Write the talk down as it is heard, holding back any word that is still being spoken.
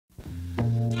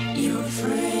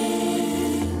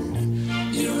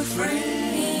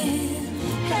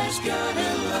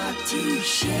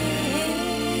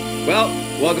Well,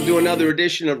 welcome to another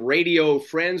edition of Radio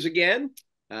Friends again.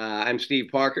 I'm Steve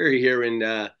Parker here in,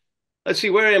 let's see,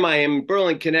 where am I? In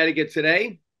Berlin, Connecticut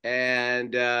today.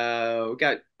 And we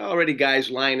got already guys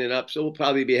lining up. So we'll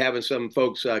probably be having some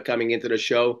folks coming into the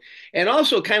show. And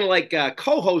also kind of like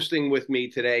co-hosting with me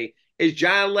today is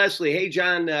John Leslie. Hey,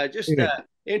 John, just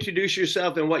introduce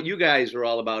yourself and what you guys are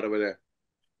all about over there.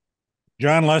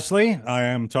 John Leslie, I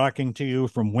am talking to you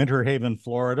from Winter Haven,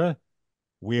 Florida.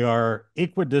 We are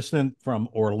equidistant from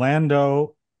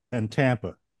Orlando and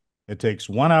Tampa. It takes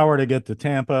 1 hour to get to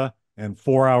Tampa and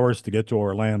 4 hours to get to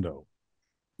Orlando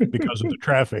because of the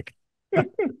traffic.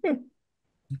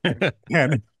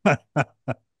 and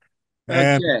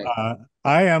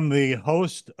I am the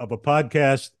host of a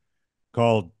podcast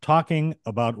called Talking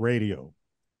About Radio.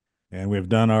 And we've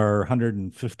done our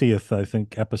 150th, I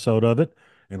think, episode of it.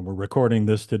 And we're recording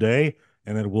this today,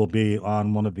 and it will be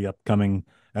on one of the upcoming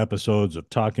episodes of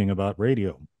Talking About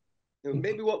Radio.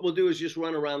 Maybe what we'll do is just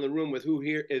run around the room with who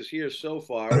is here so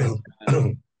far.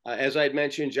 And, as I'd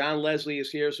mentioned, John Leslie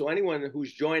is here. So anyone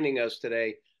who's joining us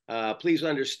today, please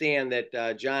understand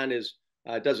that John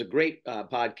does a great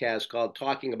podcast called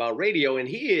Talking About Radio, and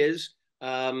he's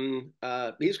kind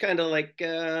of like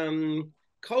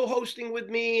co-hosting with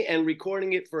me and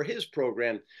recording it for his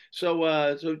program. So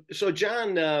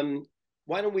John,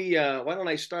 why don't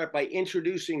I start by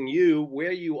introducing you,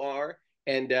 where you are,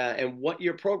 and what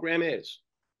your program is.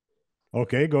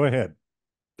 Okay, go ahead.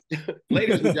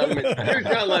 Ladies and gentlemen, here's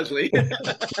John Leslie.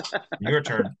 Your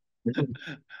turn.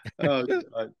 Oh,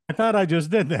 I thought I just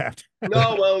did that.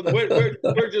 No, well,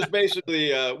 we're just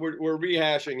basically we're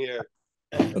rehashing here.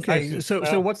 Okay,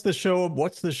 so what's the show?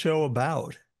 What's the show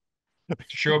about?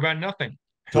 Show about nothing.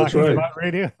 Talking about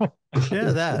radio.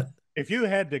 Yeah, that. If you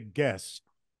had to guess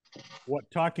what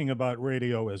Talking About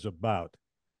Radio is about,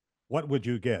 what would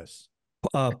you guess?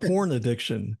 Porn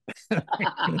addiction. You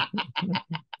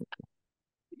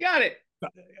got it.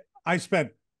 I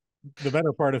spent the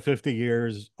better part of 50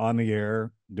 years on the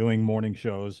air doing morning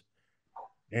shows,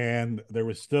 and there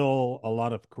was still a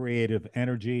lot of creative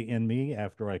energy in me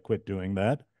after I quit doing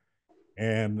that.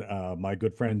 And my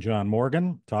good friend John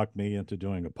Morgan talked me into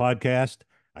doing a podcast.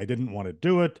 I didn't want to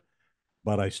do it,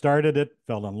 but I started it,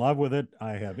 fell in love with it.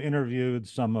 I have interviewed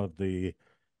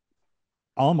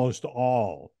almost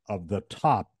all of the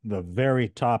very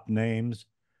top names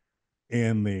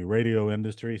in the radio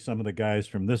industry, some of the guys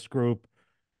from this group,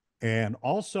 and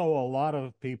also a lot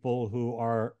of people who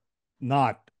are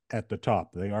not at the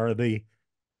top. They are the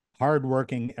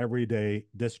hardworking, everyday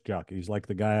disc jockeys, like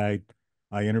the guy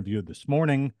I interviewed this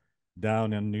morning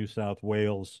down in New South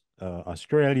Wales,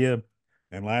 Australia,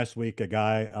 and last week a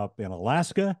guy up in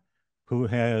Alaska who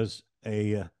has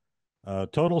a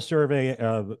total survey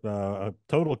of a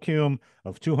total cume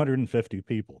of 250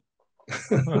 people.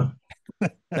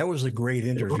 That was a great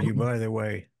interview, by the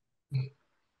way.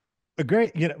 A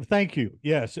great, thank you.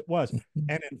 Yes, it was.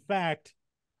 And in fact,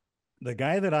 the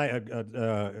guy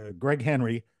that Greg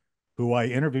Henry, who I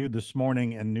interviewed this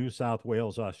morning in New South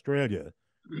Wales, Australia,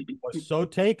 was so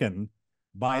taken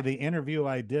by the interview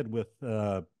I did with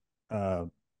the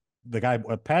guy,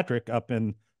 Patrick, up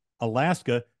in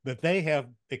Alaska, that they have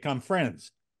become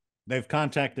friends. They've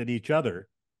contacted each other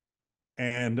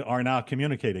and are now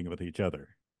communicating with each other.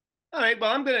 All right.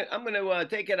 Well, I'm gonna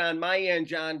take it on my end,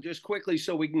 John, just quickly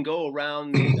so we can go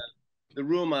around the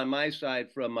room on my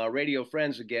side from Radio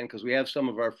Friends again, because we have some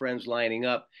of our friends lining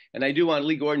up. And I do want,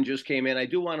 Lee Gordon just came in. I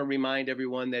do want to remind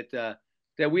everyone that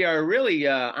we are really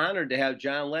honored to have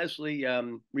John Leslie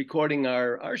recording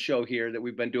our show here that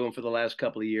we've been doing for the last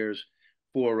couple of years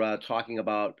for Talking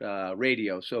About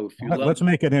Radio. So if you let's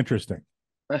make it interesting.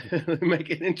 Make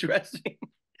it interesting.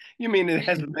 You mean it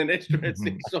hasn't been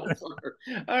interesting so far?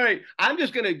 All right. I'm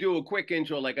just going to do a quick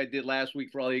intro like I did last week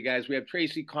for all you guys. We have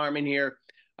Tracy Carmen here.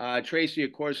 Tracy,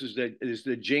 of course, is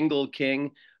the jingle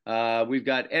king. We've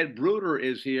got Ed Bruder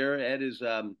is here. Ed is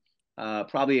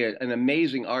probably an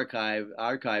amazing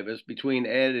archivist. Between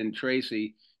Ed and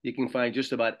Tracy, you can find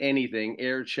just about anything,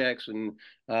 air checks and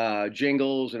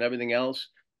jingles and everything else.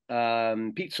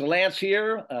 Pete Salance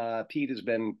here. Pete has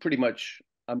been pretty much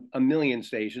a million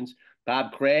stations.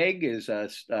 Bob Craig is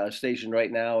stationed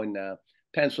right now in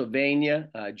Pennsylvania.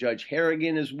 Judge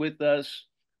Harrigan is with us.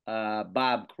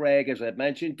 Bob Craig, as I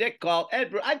mentioned. Dick Galt,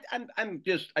 Ed.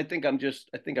 I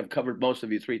think I've covered most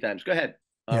of you 3 times. Go ahead.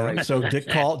 All right. So Dick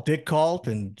Galt,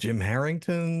 and Jim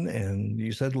Harrington, and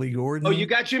you said Lee Gordon. Oh, you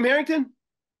got Jim Harrington?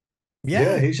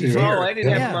 Yeah, he's here. Oh, I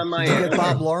didn't have him on my. Did you get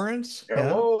Bob Lawrence?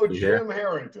 Hello, Jim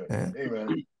Harrington. Yeah. Hey,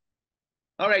 man.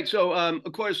 All right. So,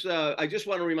 of course, I just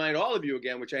want to remind all of you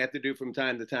again, which I have to do from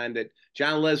time to time, that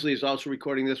John Leslie is also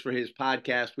recording this for his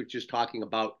podcast, which is talking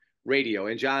about radio.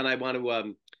 And John, I want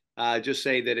to just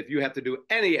say that if you have to do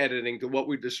any editing to what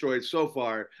we've destroyed so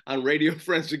far on Radio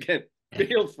Friends again,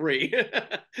 feel free,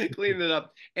 clean it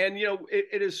up. And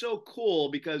it is so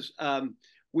cool because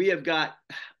we have got.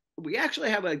 We actually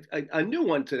have a new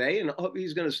one today, and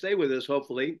he's going to stay with us,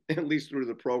 hopefully, at least through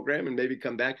the program, and maybe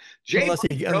come back. Unless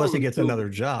he gets another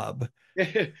job.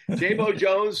 Jaybeau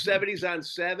Jones, 70s on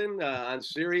 7 on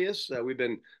Sirius. We've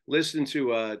been listening to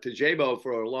Jaybeau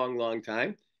for a long, long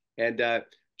time. And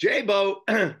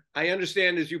Jaybeau, I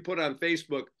understand, as you put on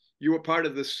Facebook, you were part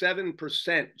of the 7%,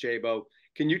 Jaybeau.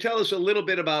 Can you tell us a little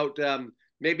bit about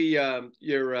maybe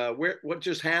your what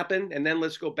just happened, and then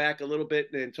let's go back a little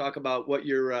bit and talk about what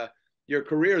your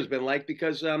career has been like,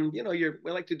 because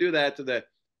we like to do that to the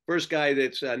first guy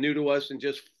that's new to us and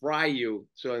just fry you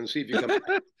and see if you come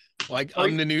back. Like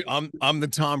I'm the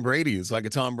Tom Brady. It's like a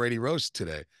Tom Brady roast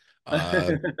today.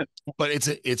 But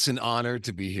it's an honor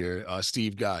to be here.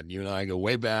 Steve Godden, you and I go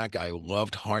way back. I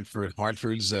loved Hartford.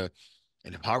 Hartford's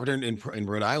and Hartford in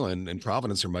Rhode Island and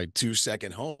Providence are my 2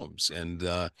 second homes.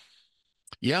 And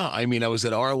yeah, I mean, I was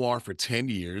at ROR for 10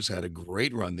 years, had a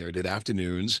great run there, did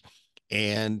afternoons,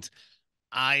 and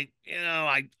I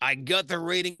got the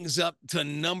ratings up to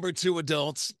 #2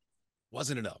 adults.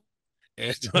 Wasn't enough.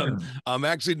 And I'm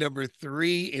actually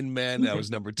 #3 in men. I was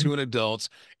 #2 in adults.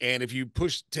 And if you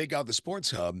take out the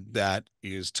Sports Hub, that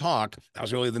is talk, that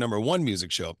was really the #1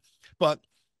 music show. But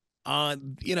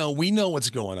we know what's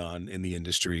going on in the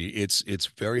industry. It's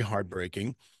very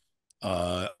heartbreaking.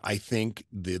 I think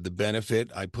the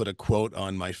benefit, I put a quote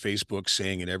on my Facebook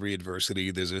saying in every adversity,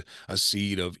 there's a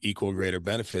seed of equal greater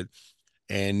benefit.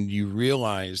 And you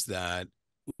realize that,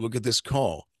 look at this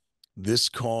call. This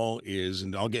call is,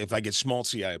 and if I get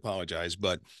schmaltzy, I apologize,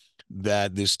 but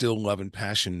that there's still love and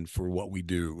passion for what we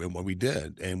do and what we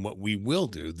did and what we will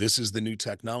do. This is the new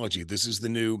technology. This is the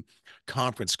new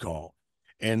conference call.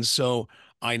 And so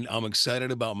I'm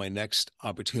excited about my next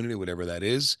opportunity, whatever that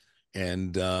is.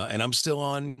 And I'm still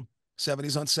on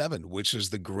 70s on 7, which is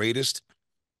the greatest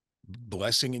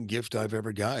blessing and gift I've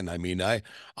ever gotten. I mean,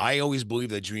 I always believe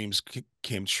that dreams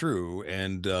came true.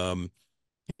 And,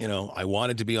 I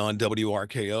wanted to be on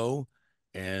WRKO.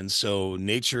 And so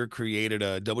nature created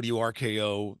a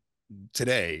WRKO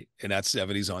today, and that's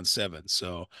 70s on 7.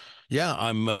 So yeah,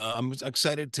 I'm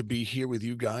excited to be here with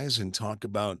you guys and talk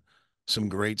about some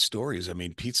great stories. I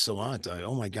mean, Pete Salant,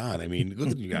 oh my God. I mean, look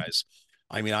at you guys.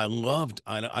 I mean, I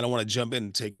don't want to jump in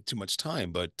and take too much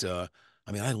time, but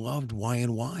I mean, I loved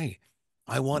Y&Y.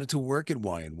 I wanted to work at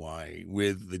Y&Y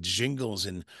with the jingles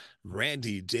and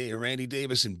Randy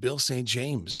Davis and Bill St.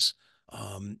 James.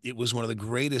 It was one of the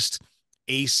greatest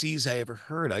ACs I ever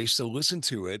heard. I used to listen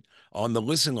to it on the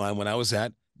listen line when I was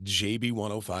at JB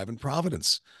 105 in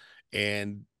Providence.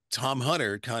 And Tom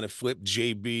Hunter kind of flipped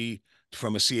JB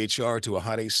from a CHR to a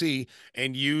hot AC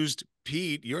and used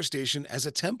Pete, your station, as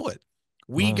a template.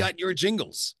 We got your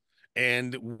jingles,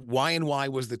 and Y&Y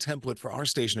was the template for our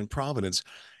station in Providence.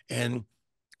 And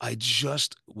I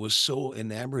just was so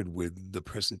enamored with the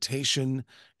presentation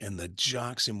and the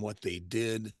jocks and what they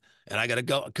did. And I got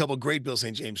a couple of great Bill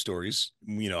St. James stories.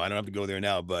 I don't have to go there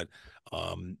now, but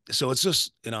so it's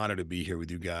just an honor to be here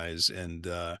with you guys. And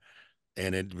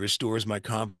it restores my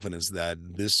confidence that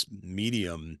this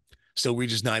medium still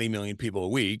reaches 90 million people a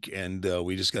week. And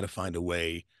we just got to find a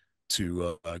way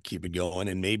to keep it going.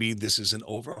 And maybe this is an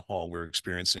overhaul we're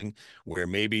experiencing where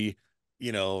maybe,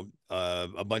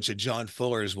 a bunch of John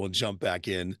Fullers will jump back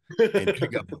in and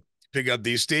pick up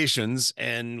these stations,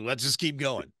 and let's just keep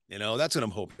going. That's what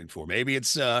I'm hoping for. Maybe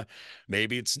it's a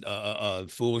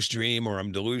foolish dream, or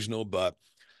I'm delusional, but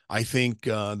I think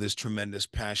there's tremendous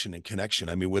passion and connection.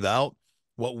 I mean, without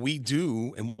what we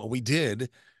do and what we did,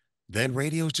 then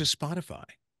radio is just Spotify.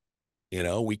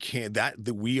 We can't,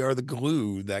 we are the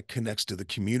glue that connects to the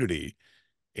community.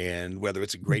 And whether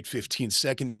it's a great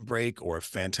 15-second break or a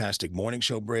fantastic morning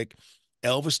show break,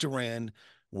 Elvis Duran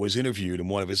was interviewed in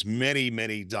one of his many,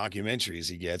 many documentaries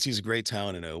he gets. He's a great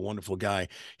talent and a wonderful guy.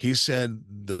 He said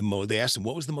they asked him,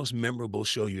 what was the most memorable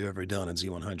show you've ever done on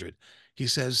Z100? He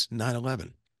says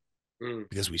 9/11.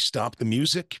 Because we stopped the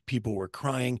music, people were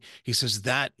crying. He says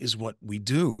that is what we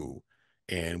do,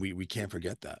 and we can't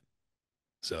forget that.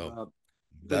 So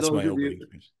that's my opening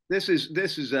speech. This is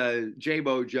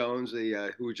Jaybeau Jones,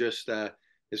 who just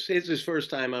it's his first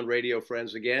time on Radio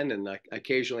Friends again, and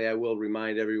occasionally I will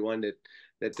remind everyone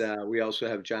that we also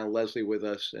have John Leslie with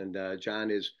us, and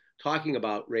John is talking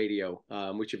about radio,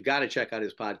 which you've got to check out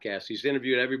his podcast. He's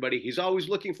interviewed everybody. He's always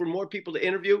looking for more people to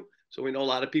interview. So we know a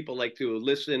lot of people like to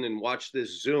listen and watch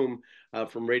this Zoom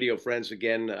from Radio Friends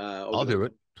again. I'll do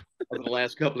it. Over the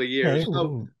last couple of years. Okay.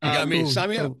 So, You got me. Sign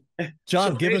me up.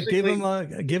 John, So give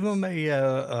him basically-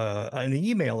 an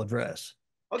email address.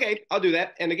 Okay, I'll do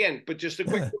that. And again, but just a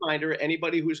quick reminder,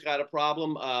 anybody who's got a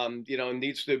problem,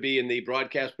 needs to be in the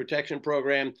broadcast protection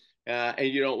program, and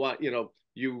you don't want,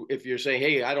 if you're saying,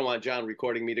 hey, I don't want John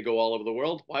recording me to go all over the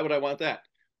world, why would I want that?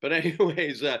 But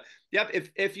anyways,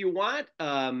 if you want,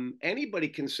 anybody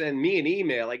can send me an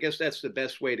email. I guess that's the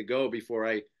best way to go before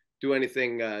I do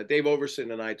anything. Dave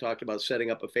Overson and I talked about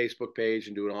setting up a Facebook page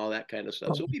and doing all that kind of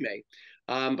stuff. So we may.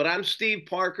 But I'm Steve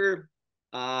Parker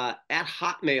at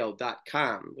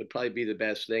hotmail.com would probably be the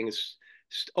best thing.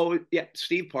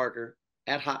 Steve Parker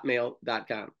at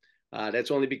hotmail.com.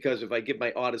 That's only because if I give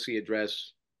my Odyssey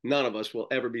address, none of us will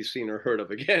ever be seen or heard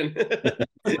of again.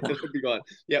 This will be gone.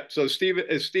 Yep. So Steve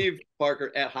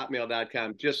Parker at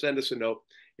hotmail.com. Just send us a note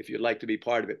if you'd like to be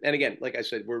part of it. And again, like I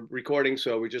said, we're recording,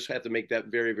 so we just have to make that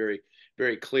very, very,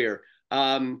 very clear.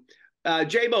 Jaybeau,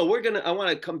 I want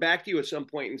to come back to you at some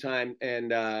point in time,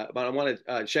 but I want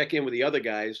to check in with the other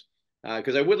guys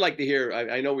because I would like to hear.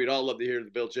 I know we'd all love to hear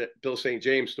the Bill St.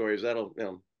 James stories. That'll,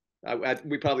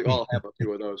 we probably all have a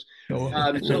few of those.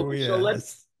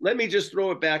 Let me just throw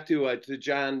it back to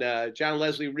John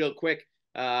Leslie real quick.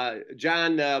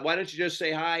 John, why don't you just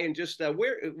say hi and just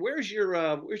where's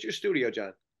your studio,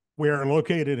 John? We are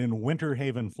located in Winter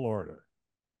Haven, Florida.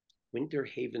 Winter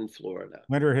Haven, Florida.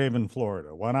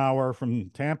 1 hour from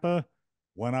Tampa,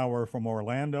 1 hour from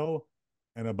Orlando,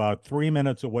 and about 3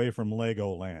 minutes away from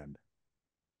Legoland.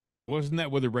 Wasn't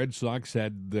that where the Red Sox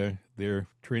had their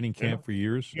training camp for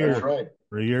years? That's right.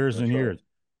 For years and years.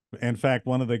 In fact,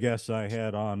 one of the guests I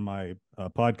had on my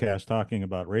podcast talking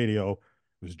about radio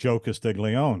was Joe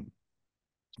Castiglione,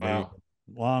 the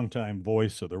longtime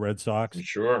voice of the Red Sox.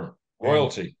 Sure.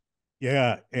 Royalty.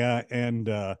 And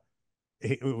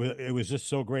it was just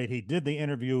so great. He did the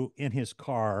interview in his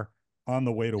car on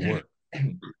the way to work.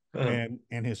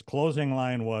 and his closing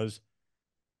line was,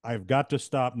 "I've got to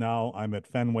stop now. I'm at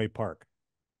Fenway Park."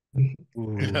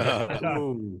 What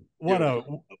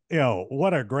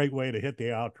a great way to hit the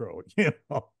outro.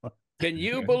 Can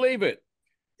you believe it?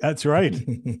 That's right.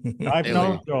 I've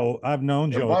known Joe.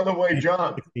 By the way,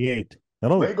 John, 68.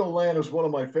 Hello. Legoland is one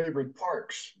of my favorite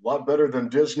parks. A lot better than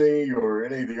Disney or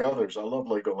any of the others. I love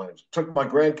Legoland. Took my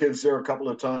grandkids there a couple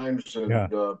of times, and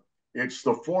it's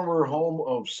the former home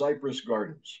of Cypress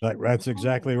Gardens. That's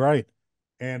exactly right.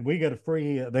 And we get a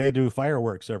free. They do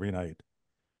fireworks every night,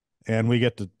 and we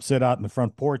get to sit out in the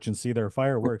front porch and see their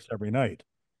fireworks every night.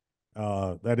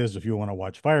 That is, if you want to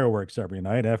watch fireworks every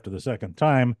night. After the second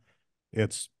time,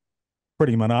 it's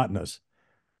pretty monotonous.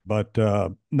 But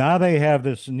now they have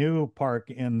this new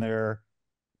park in there,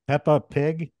 Peppa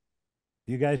Pig.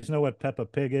 You guys know what Peppa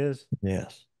Pig is?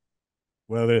 Yes.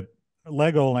 Well,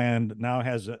 Legoland now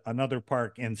has another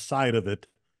park inside of it,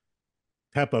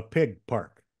 Peppa Pig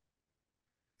Park.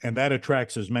 And that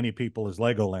attracts as many people as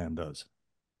Legoland does.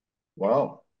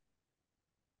 Wow.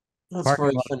 That's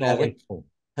very phonetic.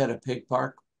 Peppa Pig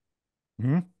Park.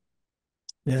 Hmm?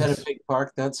 Yes. Peppa Pig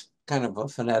Park, that's kind of a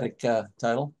phonetic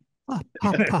title.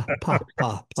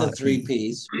 It's a 3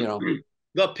 Ps,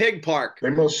 The Pig Park. They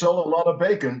must sell a lot of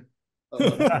bacon. You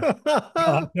have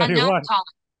a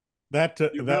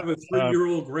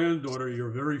 3-year-old granddaughter.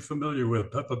 You're very familiar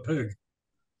with Peppa Pig.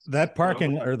 That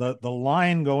parking or the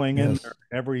line going in there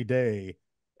every day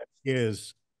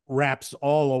wraps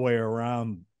all the way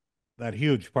around that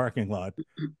huge parking lot.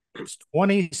 It's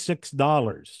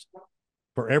 $26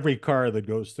 for every car that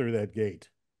goes through that gate.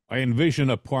 I envision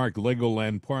a park,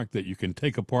 Legoland Park, that you can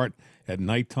take apart at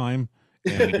nighttime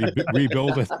and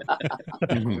rebuild it.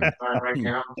 Right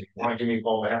now, want to give me a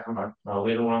call back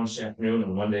later on this afternoon,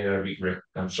 and one day that'll be great.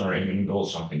 I'm sorry, I didn't know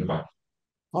something about.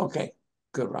 Okay,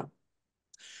 good run.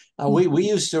 We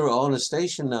used to own a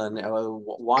station on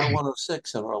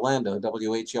Y106 in Orlando,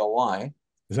 WHLY.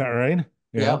 Is that right?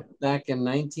 Yeah. Back in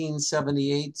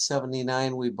 1978,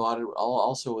 79, we bought it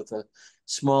also with a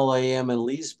small AM in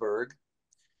Leesburg.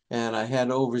 And I had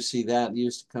to oversee that. I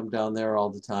used to come down there all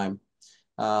the time.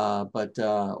 But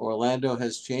Orlando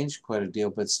has changed quite a deal,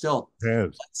 but still,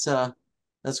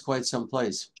 that's quite some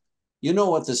place. You know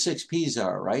what the 6 Ps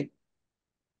are, right?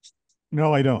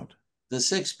 No, I don't. The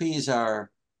 6 Ps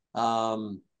are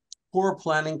poor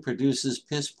planning produces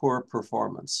piss poor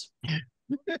performance.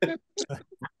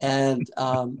 And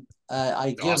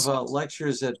I give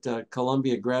lectures at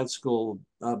Columbia Grad School,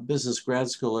 Business Grad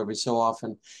School every so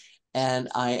often. And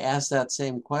I ask that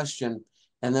same question.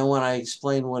 And then when I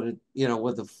explain what it,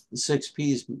 what the 6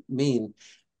 Ps mean,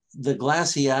 the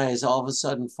glassy eyes all of a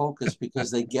sudden focus because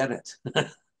they get it.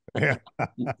 Yeah.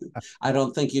 I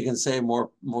don't think you can say more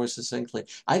succinctly.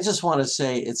 I just want to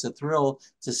say it's a thrill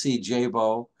to see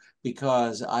Jaybeau,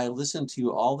 because I listen to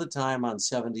you all the time on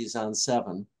 70s on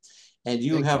 7, and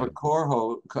you have a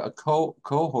cohort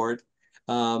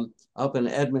up in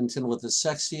Edmonton with the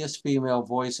sexiest female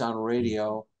voice on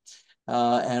radio.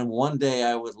 And one day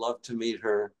I would love to meet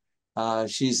her.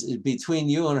 She's between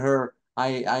you and her.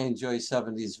 I enjoy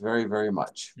 70s very, very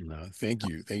much. No, thank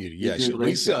you. Thank you. You Yeah, do a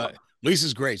great job.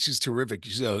 Lisa's great. She's terrific.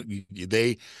 So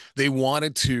they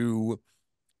wanted to,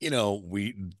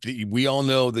 we all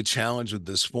know the challenge with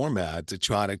this format to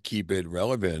try to keep it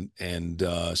relevant, and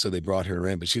so they brought her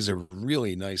in. But she's a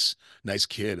really nice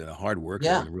kid and a hard worker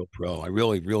and a real pro. I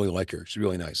really like her. She's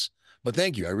really nice. But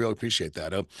thank you. I really appreciate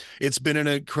that. It's been an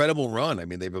incredible run. I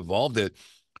mean, they've evolved it.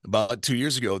 About 2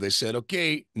 years ago, they said,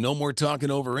 "Okay, no more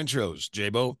talking over intros,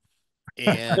 Jaybeau."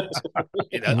 And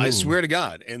I swear to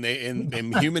God, and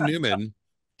Human Newman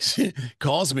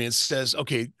calls me and says,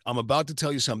 "Okay, I'm about to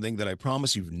tell you something that I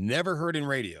promise you've never heard in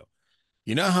radio.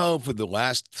 You know how for the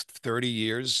last 30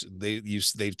 years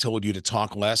they've told you to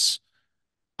talk less?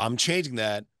 I'm changing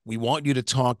that. We want you to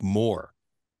talk more."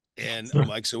 And I'm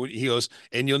like, so he goes,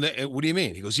 and what do you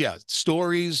mean? He goes, yeah,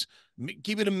 stories,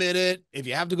 keep it a minute. If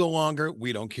you have to go longer,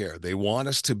 we don't care. They want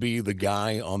us to be the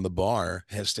guy on the bar,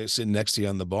 has to sit next to you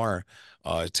on the bar,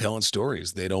 telling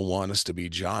stories. They don't want us to be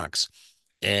jocks.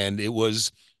 And it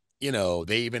was, they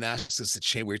even asked us to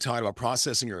change. We were talking about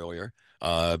processing earlier,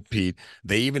 Pete.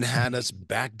 They even had us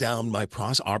back down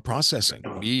our processing.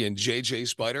 Me and JJ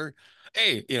Spider.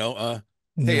 Hey,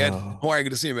 hey Ed, how are you?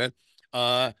 Good to see you,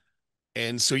 man.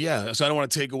 And so, yeah, so I don't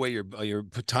want to take away your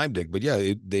time, Dick, but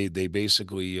yeah, they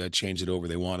basically changed it over.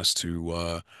 They want us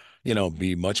to,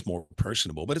 be much more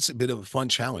personable, but it's a bit of a fun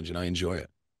challenge, and I enjoy it.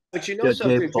 But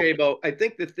something, Jaybeau, I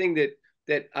think the thing that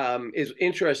is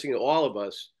interesting to all of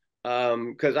us,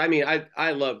 because I mean,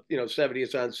 I love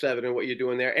 70s on 7 and what you're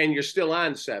doing there, and you're still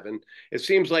on 7. It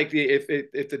seems like if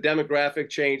the demographic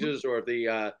changes, or if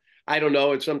the I don't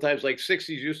know, and sometimes like 60s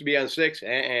used to be on 6,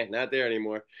 not there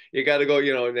anymore. You got to go,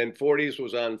 and then 40s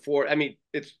was on 4. I mean,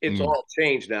 it's all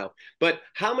changed now. But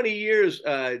how many years,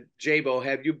 Jaybeau,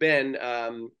 have you been?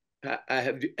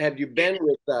 Have you been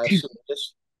with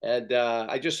SIRIUS? And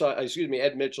I just saw,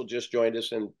 Ed Mitchell just joined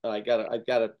us, and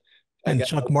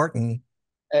Chuck Martin.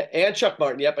 And Chuck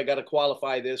Martin. Yep, I got to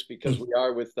qualify this because we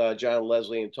are with John and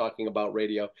Leslie and talking about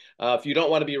radio. If you don't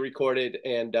want to be recorded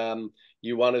and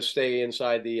you want to stay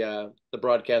inside the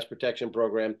broadcast protection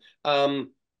program,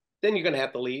 then you're going to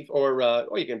have to leave, or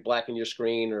you can blacken your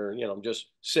screen, or just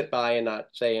sit by and not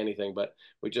say anything. But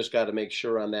we just got to make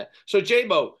sure on that. So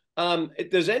Jaybeau,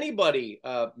 does anybody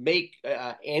make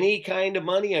any kind of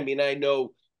money? I mean, I know,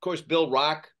 of course, Bill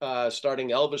Rock starting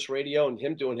Elvis Radio and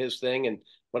him doing his thing, and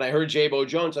when I heard Jaybeau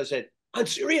Jones, I said, "I'm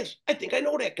serious. I think I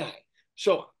know that guy."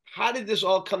 So how did this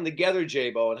all come together,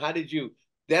 Jaybeau? And how did you?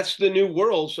 That's the new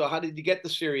world. So how did you get the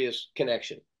SIRIUS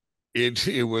connection?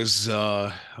 It was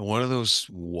one of those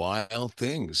wild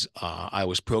things. I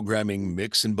was programming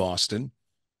Mix in Boston,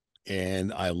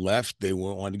 and I left. They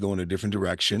wanted to go in a different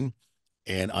direction,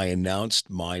 and I announced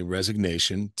my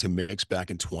resignation to Mix back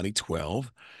in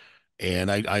 2012.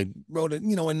 And I wrote a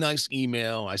nice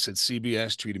email. I said,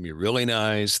 CBS treated me really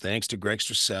nice. Thanks to Greg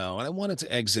Strassel. And I wanted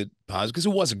to exit positive because it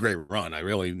was a great run. I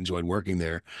really enjoyed working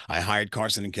there. I hired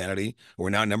Carson and Kennedy, who are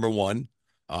now #1.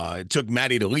 It took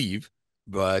Maddie to leave,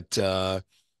 but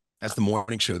that's the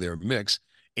morning show there, Mix.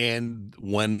 And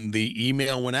when the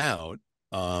email went out,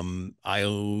 I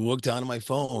looked down at my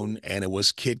phone, and it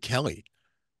was Kid Kelly,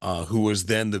 who was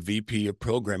then the VP of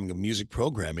programming, of music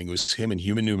programming. It was him and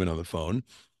Human Newman on the phone.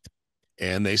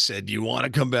 And they said, "You want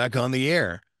to come back on the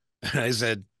air?" And I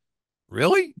said,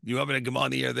 "Really? You want me to come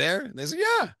on the air there?" And they said,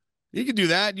 "Yeah, you can do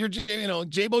that. You're,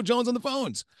 Jaybeau Jones on the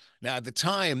phones." Now, at the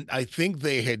time, I think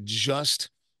they had just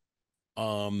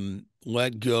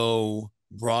let go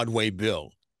Broadway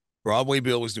Bill. Broadway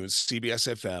Bill was doing CBS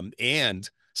FM and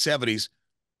 70s.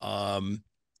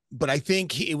 But I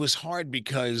think it was hard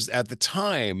because at the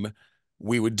time,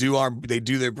 they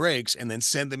do their breaks and then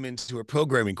send them into a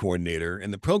programming coordinator,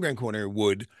 and the program coordinator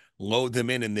would load them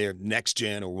in their next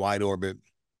gen or wide orbit.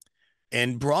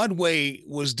 And Broadway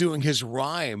was doing his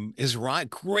rhyme,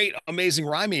 great, amazing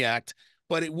rhyming act,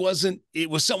 but it was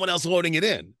someone else loading it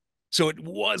in. So it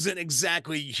wasn't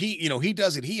exactly, he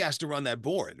does it. He has to run that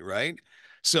board, right?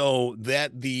 So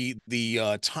that the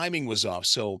timing was off.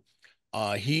 So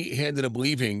he ended up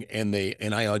leaving, and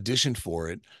I auditioned for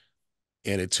it.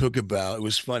 And it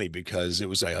was funny because it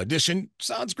was like, audition,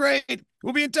 sounds great.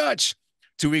 We'll be in touch.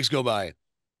 2 weeks go by,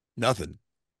 nothing.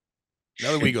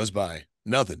 Another week goes by,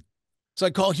 nothing. So I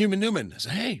call Human Newman. I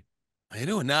said, hey, how you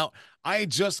doing? Now, I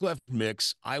had just left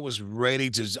Mix. I was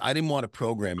ready I didn't want to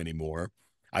program anymore.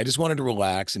 I just wanted to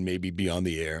relax and maybe be on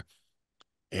the air.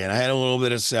 And I had a little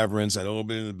bit of severance. I had a little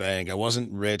bit in the bank. I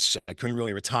wasn't rich. I couldn't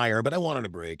really retire, but I wanted a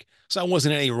break. So I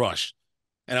wasn't in any rush.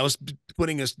 And I was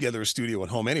putting together a studio at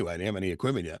home anyway. I didn't have any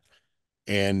equipment yet.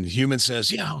 And Human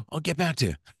says, yeah, I'll get back to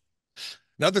you.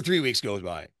 Another 3 weeks goes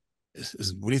by.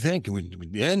 What do you think? Can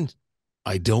we end?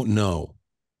 I don't know.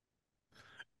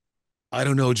 I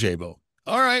don't know, Jaybeau.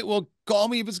 All right, well, call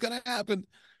me if it's going to happen.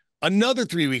 Another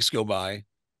 3 weeks go by.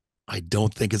 I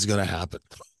don't think it's going to happen.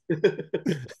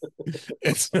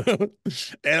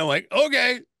 And I'm like,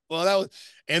 okay, well, that was,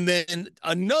 and then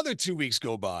another 2 weeks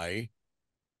go by.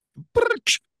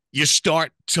 You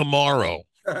start tomorrow.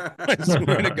 I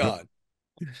swear to God.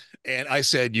 And I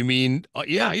said, you mean,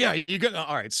 yeah, you got,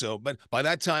 all right. So, but by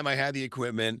that time I had the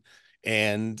equipment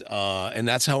and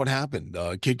that's how it happened.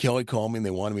 Kid Kelly called me and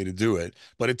they wanted me to do it,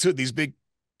 but it took these big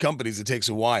companies. It takes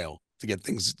a while to get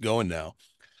things going now.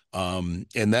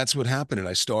 And that's what happened. And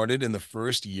I started in the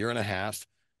first year and a half.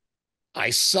 I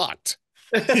sucked.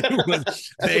 They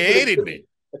hated me,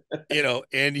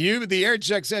 and the air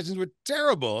check sessions were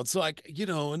terrible. It's like,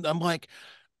 and I'm like,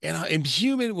 and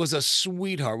Human was a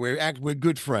sweetheart. We're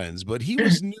good friends, but he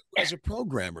was new as a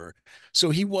programmer, so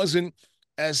he wasn't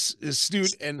as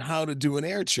astute in how to do an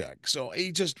air check. So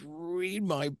he just read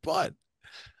my butt.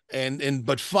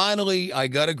 But finally I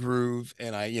got a groove,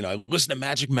 and I listened to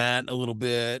Magic Matt a little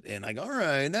bit, and I go, all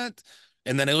right,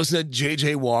 and then I listened to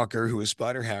JJ Walker, who was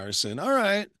Spider Harrison. All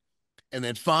right. And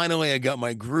then finally I got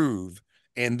my groove,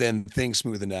 and then things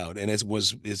smoothened out, and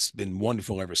it's been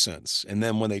wonderful ever since. And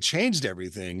then when they changed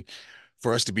everything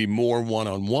for us to be more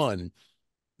one-on-one,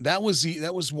 that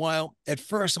was while at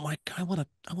first I'm like, I want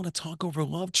to talk over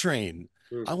Love Train.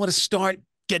 I want to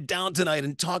get down tonight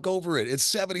and talk over it. It's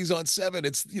 70s on 7.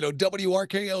 It's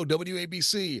WRKO,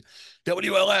 WABC,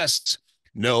 WLS.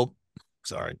 Nope.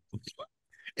 Sorry.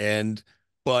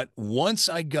 But once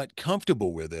I got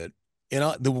comfortable with it,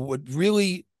 and what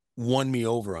really won me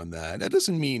over on that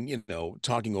doesn't mean,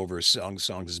 talking over songs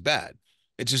is bad.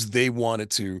 It's just they wanted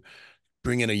to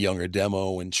bring in a younger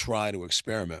demo and try to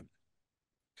experiment.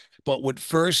 But what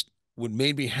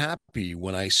made me happy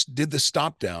when I did the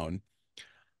stop down,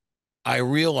 I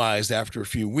realized after a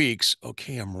few weeks,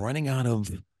 okay, I'm running out of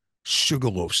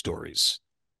Sugarloaf stories.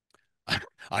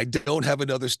 I don't have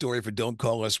another story for Don't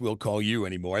Call Us, We'll Call You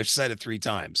anymore. I've said it 3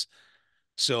 times.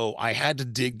 So I had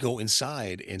to go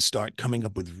inside and start coming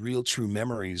up with real true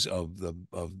memories of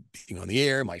being on the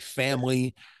air, my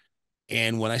family.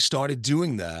 And when I started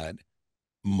doing that,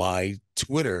 my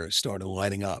Twitter started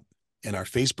lighting up and our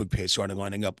Facebook page started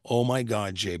lining up. Oh my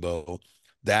God, Jaybeau,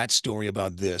 that story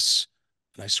about this,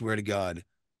 and I swear to God,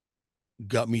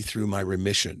 got me through my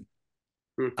remission.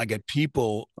 I got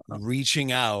people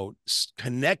reaching out,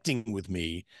 connecting with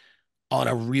me on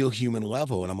a real human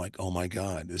level. And I'm like, oh my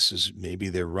God, maybe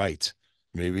they're right.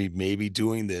 Maybe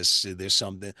doing this, there's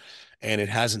something, and it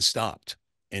hasn't stopped.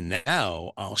 And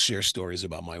now I'll share stories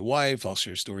about my wife. I'll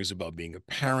share stories about being a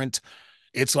parent.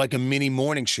 It's like a mini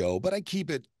morning show, but I keep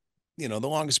it, the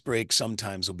longest break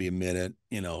sometimes will be a minute,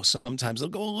 sometimes they'll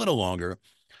go a little longer,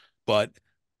 but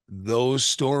those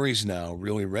stories now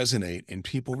really resonate and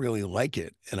people really like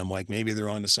it. And I'm like, maybe they're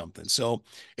onto something. So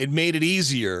it made it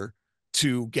easier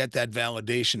to get that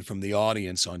validation from the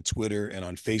audience on Twitter and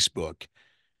on Facebook.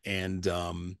 And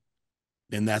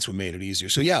that's what made it easier.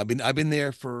 So yeah, I've been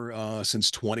there for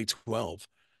since 2012.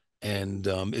 And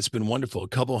it's been wonderful. A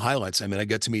couple of highlights. I mean, I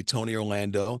got to meet Tony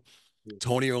Orlando.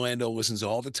 Tony Orlando listens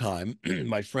all the time.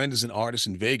 My friend is an artist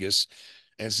in Vegas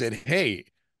and said, hey,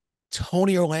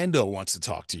 Tony Orlando wants to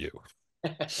talk to you.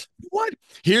 What?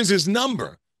 Here's his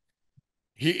number.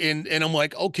 And I'm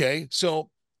like, okay. So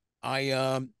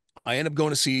I end up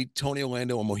going to see Tony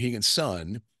Orlando on Mohegan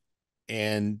Sun,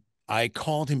 and I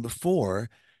called him before,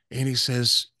 and he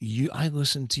says, I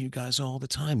listen to you guys all the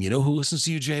time. You know who listens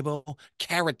to you, Jaybeau?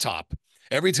 Carrot Top.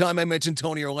 Every time I mention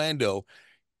Tony Orlando,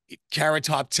 Carrot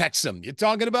Top texts him. You're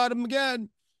talking about him again.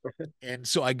 And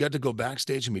so I got to go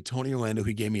backstage and meet Tony Orlando.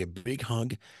 He gave me a big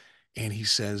hug. And he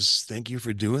says, thank you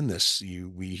for doing this.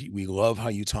 We love how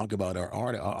you talk about our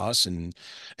art, us. And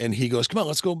he goes, come on,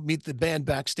 let's go meet the band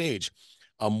backstage.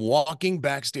 I'm walking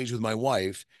backstage with my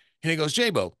wife, and he goes,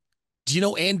 Jaybeau, do you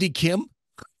know Andy Kim?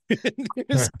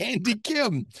 There's Andy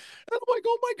Kim. And I'm like,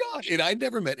 oh my God. And I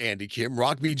never met Andy Kim.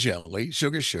 Rock Me Gently,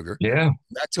 Sugar Sugar. Yeah.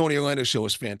 That Tony Orlando show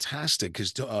was fantastic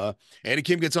because Andy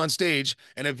Kim gets on stage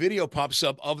and a video pops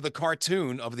up of the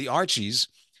cartoon of the Archies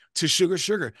to Sugar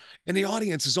Sugar. And the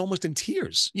audience is almost in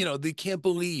tears. You know, they can't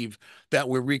believe that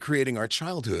we're recreating our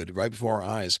childhood right before our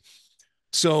eyes.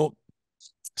 So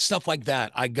stuff like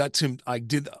that. I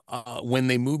did when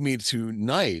they moved me to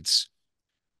nights,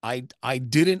 I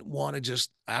didn't want to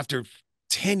just, after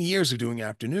 10 years of doing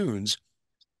afternoons,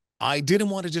 I didn't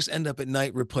want to just end up at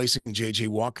night replacing JJ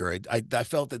Walker. I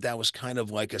felt that that was kind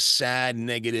of like a sad,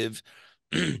 negative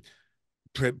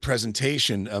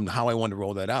presentation on how I wanted to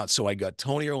roll that out. So I got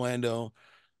Tony Orlando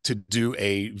to do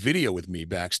a video with me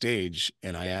backstage,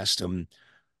 and I asked him,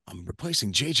 I'm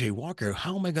replacing JJ Walker.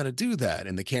 How am I going to do that?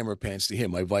 And the camera pans to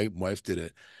him. My wife did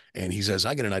it. And he says,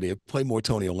 I got an idea. Play more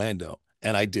Tony Orlando.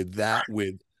 And I did that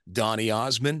with Donny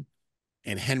Osmond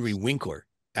and Henry Winkler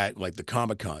at like the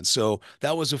Comic-Con. So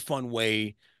that was a fun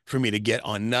way for me to get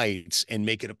on nights and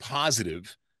make it a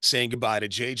positive, saying goodbye to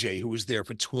JJ, who was there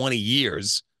for 20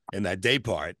 years in that day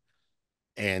part.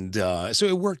 And so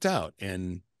it worked out.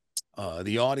 And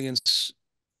the audience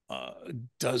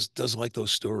does like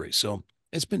those stories. So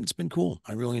it's been cool.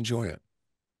 I really enjoy it.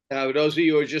 For those of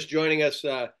you who are just joining us,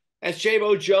 that's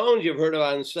Jaybeau Jones. You've heard of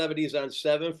on 70s on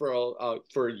 7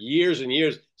 for years and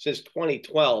years, since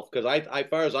 2012. Because as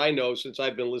far as I know, since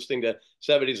I've been listening to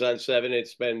 70s on 7,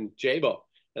 it's been Jaybeau.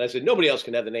 And I said, nobody else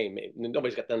can have the name.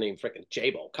 Nobody's got the name freaking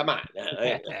Jaybeau. Come on.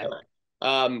 Come on.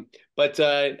 And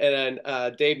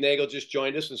Dave Nagel just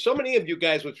joined us, and so many of you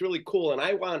guys. What's really cool, and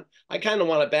I kind of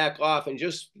want to back off, and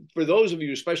just for those of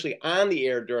you, especially on the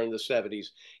air during the 70s,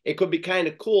 it could be kind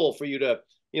of cool for you to,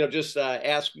 just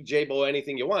ask Jaybeau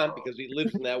anything you want, because he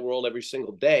lives in that world every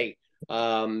single day.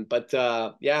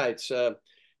 Yeah,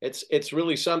 it's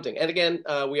really something. And again,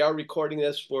 we are recording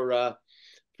this for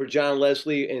John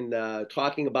Leslie and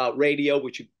talking about radio,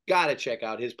 which you got to check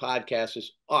out. His podcast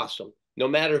is awesome. No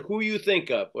matter who you think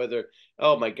of, whether,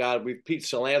 oh my God, Pete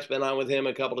Salant's been on with him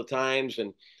a couple of times,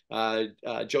 and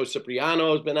Joe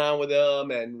Cipriano has been on with him,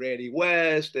 and Randy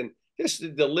West, and just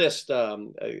the list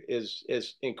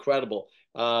is incredible.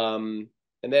 And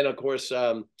then of course,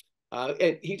 and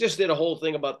he just did a whole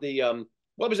thing about the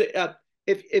what was it?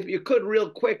 If you could, real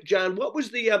quick, John, what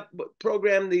was the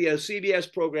program, the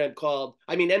CBS program called?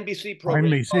 I mean, NBC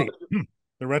program. NBC,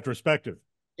 the retrospective.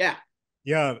 Yeah.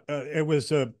 Yeah, it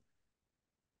was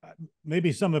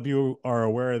maybe some of you are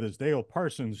aware of this. Dale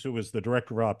Parsons, who was the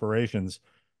director of operations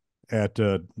at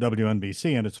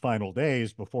WNBC in its final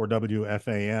days before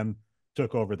WFAN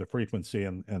took over the frequency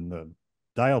and the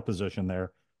dial position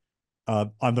there.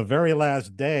 On the very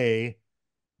last day,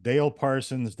 Dale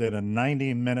Parsons did a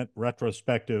 90-minute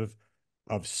retrospective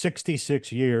of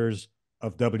 66 years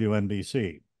of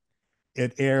WNBC.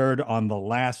 It aired on the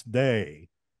last day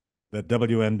that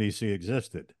WNBC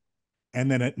existed. And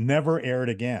then it never aired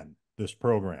again, this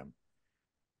program.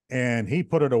 And he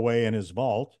put it away in his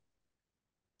vault,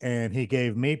 and he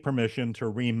gave me permission to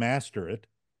remaster it.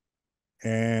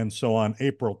 And so on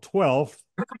April 12th,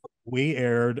 we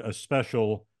aired a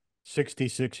special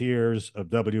 66 years of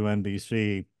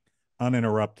WNBC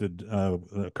uninterrupted,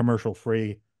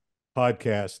 commercial-free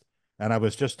podcast. And I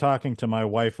was just talking to my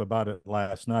wife about it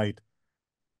last night.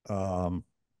 I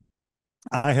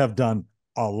have done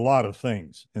a lot of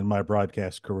things in my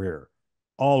broadcast career,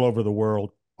 all over the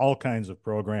world, all kinds of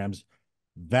programs.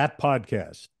 That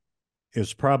podcast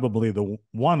is probably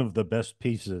one of the best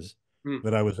pieces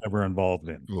that I was ever involved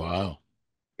in. Wow.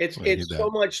 It's so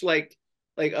much like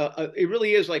it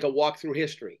really is like a walk through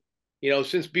history,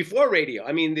 since before radio.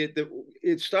 I mean,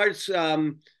 it starts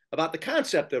about the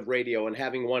concept of radio and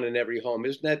having one in every home.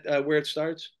 Isn't that where it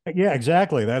starts? Yeah,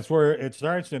 exactly. That's where it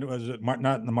starts. And it was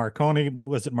not the Marconi.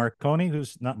 Was it Marconi?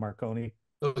 Who's not Marconi?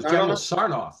 It was General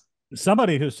Sarnoff.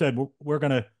 Somebody who said we're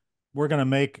gonna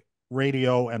make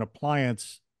radio an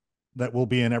appliance that will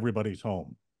be in everybody's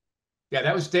home. Yeah,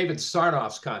 that was David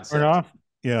Sarnoff's concept. Sarnoff?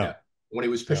 Yeah. When he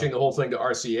was pitching the whole thing to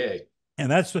RCA.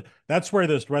 And that's where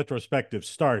this retrospective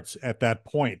starts, at that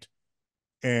point.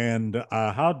 And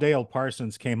how Dale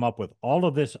Parsons came up with all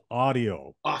of this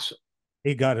audio. Awesome.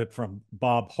 He got it from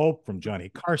Bob Hope, from Johnny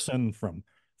Carson, from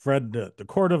Fred de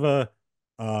Cordova,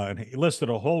 and he listed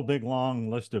a whole big long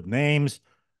list of names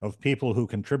of people who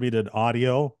contributed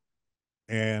audio,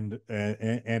 and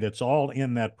it's all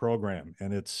in that program.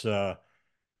 And it's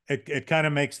it kind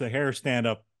of makes the hair stand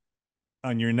up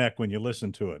on your neck when you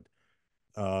listen to it.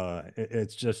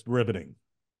 It's just riveting.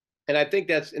 And I think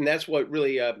that's what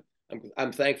really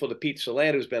I'm thankful to Pete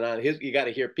Salant, who's been on his. You got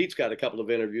to hear Pete's got a couple of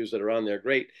interviews that are on there,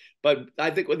 great. But I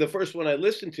think the first one I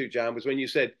listened to, John, was when you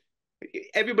said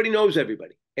everybody knows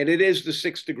everybody, and it is the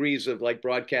 6 degrees of like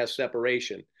broadcast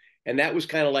separation. And that was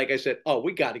kind of like I said, oh,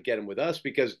 we got to get him with us,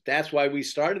 because that's why we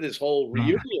started this whole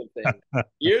reunion thing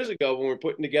years ago when we were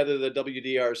putting together the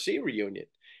WDRC reunion.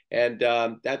 And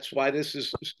that's why this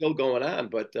is still going on.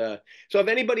 But so if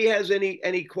anybody has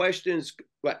any questions,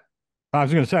 what? I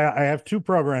was going to say, I have 2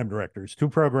 program directors, 2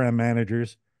 program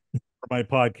managers for my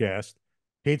podcast.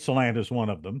 Pete Salant is one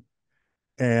of them.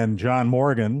 And John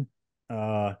Morgan,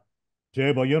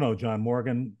 Jaybeau, you know John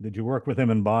Morgan. Did you work with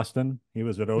him in Boston? He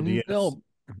was at ODS.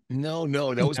 No,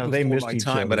 that was before my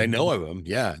time, but I know of him.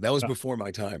 Yeah, that was before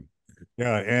my time.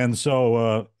 Yeah, and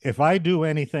so if I do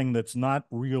anything that's not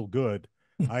real good,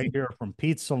 I hear from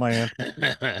Pete Salant,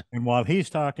 and while he's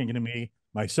talking to me,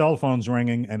 my cell phone's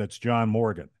ringing, and it's John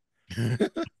Morgan.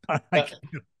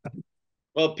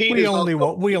 Well, Pete we only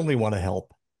want to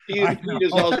help. Pete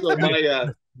is also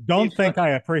my. Don't think I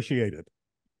appreciate it.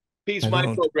 Pete's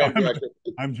my program director.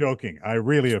 I'm joking. I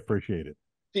really appreciate it.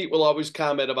 Pete will always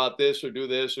comment about this or do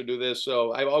this or do this.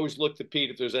 So I've always looked at Pete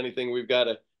if there's anything we've got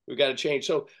to change.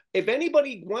 So if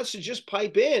anybody wants to just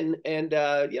pipe in, and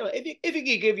if you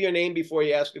could give your name before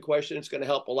you ask a question, it's going to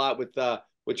help a lot with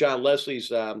John Leslie's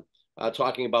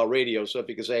talking about radio. So if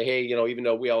you could say, hey, even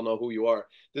though we all know who you are,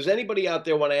 does anybody out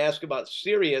there want to ask about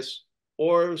Sirius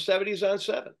or 70s on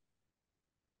 7?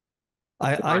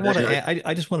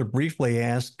 I just want to briefly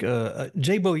ask,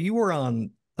 Jaybeau, you were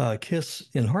on KISS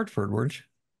in Hartford, weren't you?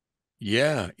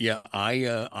 Yeah.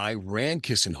 I ran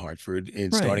KISS in Hartford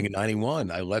starting in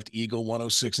 91. I left Eagle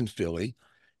 106 in Philly,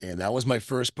 and that was my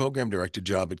first program director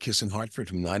job at KISS in Hartford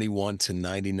from 91 to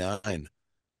 99.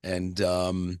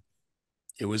 And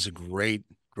it was a great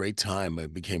time. I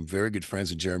became very good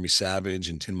friends with Jeremy Savage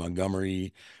and Tim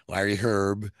Montgomery, Larry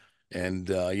Herb, and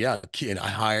and I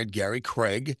hired Gary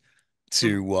Craig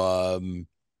to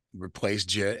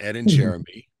replace Ed and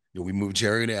Jeremy. We moved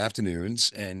Jerry to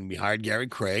afternoons, and we hired Gary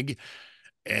Craig,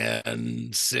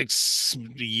 and a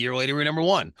year later, we're number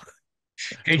 1.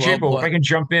 Hey, Jaybeau, if I can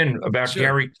jump in about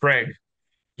Gary Craig,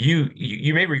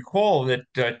 you may recall that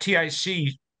TIC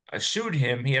sued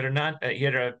him. He had not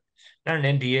an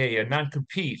NDA, a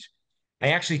non-compete.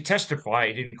 I actually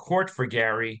testified in court for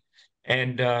Gary,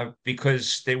 and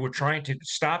because they were trying to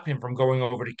stop him from going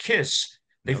over to KISS,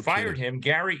 they fired him.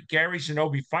 Gary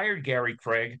Zanobi fired Gary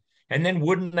Craig, and then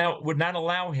would not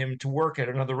allow him to work at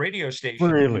another radio station.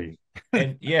 Really?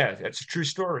 And yeah, that's a true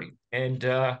story. And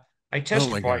I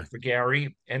testified for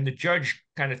Gary, and the judge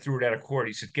kind of threw it out of court.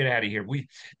 He said, "Get out of here."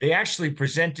 They actually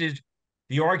presented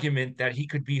the argument that he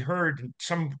could be heard,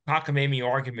 some cockamamie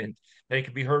argument that he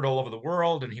could be heard all over the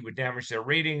world, and he would damage their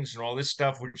ratings and all this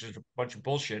stuff, which is a bunch of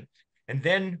bullshit. And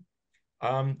then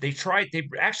they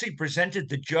actually presented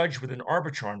the judge with an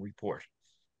Arbitron report.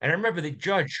 And I remember the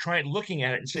judge looking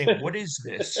at it and saying, "What is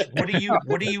this? What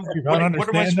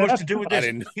am I supposed to do with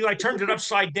this?" He turned it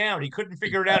upside down. He couldn't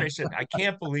figure it out. He said, "I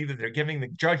can't believe that they're giving the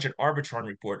judge an Arbitron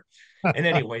report." And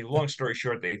anyway, long story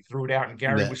short, they threw it out, and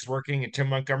Gary was working, and Tim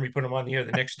Montgomery put him on the air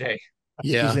the next day.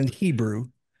 Yeah. It was in Hebrew.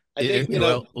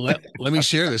 Let me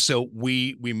share this. So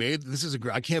we made,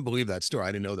 I can't believe that story.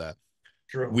 I didn't know that.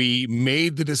 True. We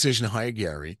made the decision to hire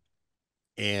Gary,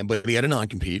 but he had a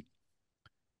non-compete.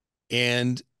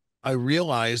 And I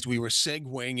realized we were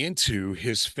segueing into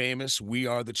his famous "We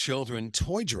Are the Children"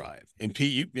 toy drive. And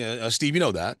Pete, Steve, you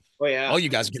know that. Oh, yeah. All you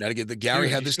guys in Connecticut, that Gary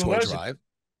had this toy drive.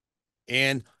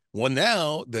 And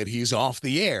now that he's off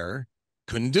the air,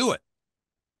 couldn't do it.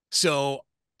 So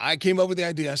I came up with the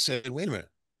idea. I said, wait a minute,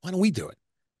 why don't we do it?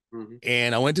 Mm-hmm.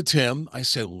 And I went to Tim. I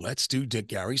said, let's do Dick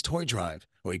Gary's toy drive.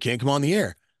 Well, he can't come on the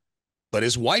air, but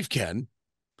his wife can.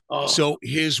 Oh, so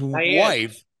his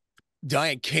wife,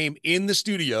 Diane, came in the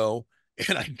studio,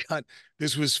 and I got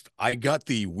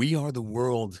the "We Are the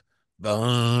World."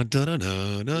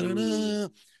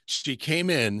 She came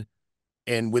in,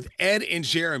 and with Ed and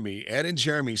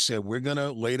Jeremy said, we're going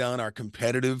to lay down our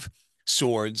competitive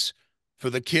swords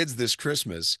for the kids this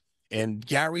Christmas. And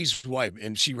Gary's wife,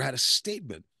 and she had a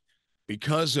statement: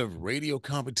 because of radio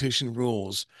competition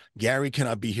rules, Gary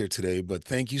cannot be here today, but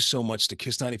thank you so much to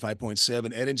KISS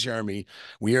 95.7, Ed and Jeremy.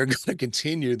 We are going to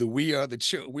continue the We Are the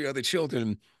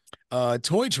Children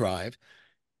toy drive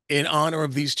in honor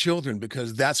of these children,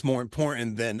 because that's more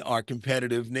important than our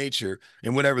competitive nature,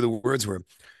 and whatever the words were.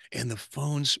 And the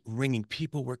phone's ringing.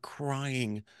 People were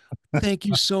crying. Thank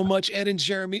you so much, Ed and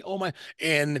Jeremy. Oh my.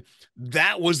 And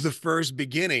that was the first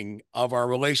beginning of our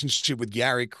relationship with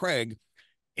Gary Craig.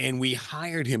 And we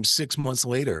hired him 6 months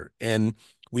later. And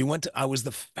I was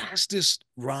the fastest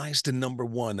rise to number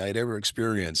one I'd ever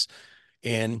experienced.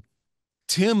 And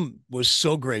Tim was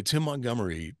so great. Tim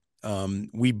Montgomery.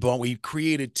 We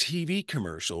created TV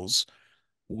commercials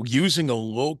using a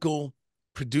local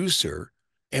producer,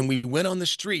 and we went on the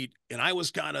street, and I was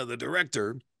kind of the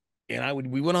director,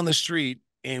 and we went on the street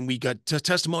and we got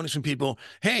testimonies from people.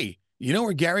 Hey, you know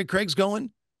where Gary Craig's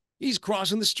going? He's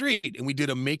crossing the street. And we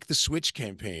did a Make the Switch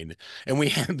campaign, and we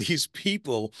had these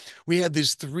people. We had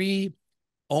these three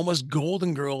almost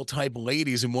Golden Girl type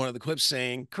ladies in one of the clips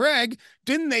saying, Craig,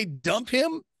 didn't they dump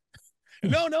him?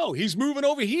 No, he's moving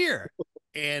over here.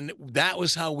 And that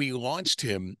was how we launched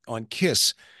him on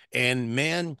Kiss. And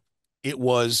man, it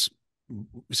was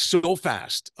so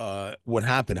fast what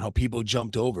happened, how people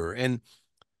jumped over. And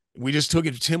we just took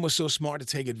it. Tim was so smart to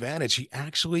take advantage. He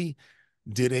actually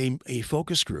did a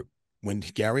focus group. When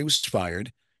Gary was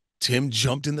fired, Tim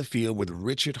jumped in the field with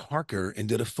Richard Harker and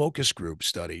did a focus group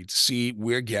study to see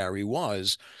where Gary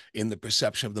was in the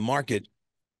perception of the market.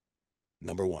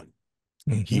 Number one.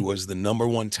 He was the number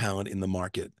one talent in the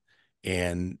market.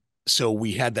 And so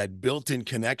we had that built-in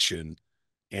connection,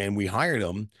 and we hired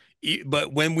him.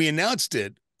 But when we announced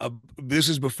it, this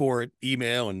is before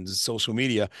email and social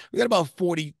media, we got about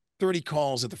 40, 30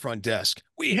 calls at the front desk.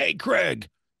 We hate Craig.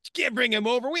 You can't bring him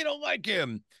over. We don't like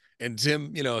him. And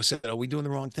Tim, said, are we doing the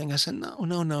wrong thing? I said,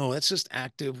 no. That's just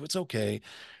active. It's okay.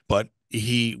 But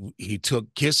he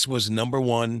took Kiss was number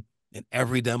one in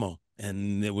every demo.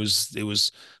 And it was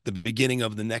the beginning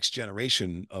of the next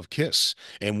generation of Kiss.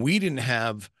 And we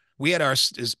had our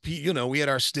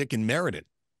stick in Meriden.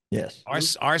 Yes. Our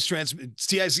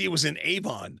TIC was in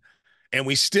Avon. And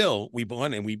we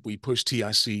won, and we pushed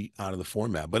TIC out of the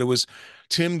format. But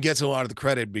Tim gets a lot of the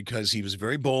credit because he was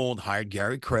very bold, hired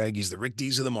Gary Craig. He's the Rick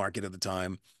Dees of the market at the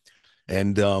time.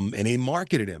 And he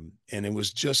marketed him. And it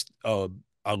was just a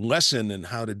lesson in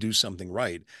how to do something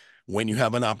right. When you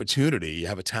have an opportunity, you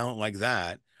have a talent like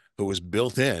that who was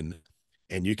built in,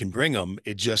 and you can bring them,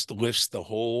 it just lifts the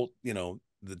whole,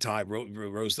 the tide,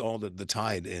 rose all the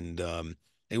tide. And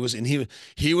he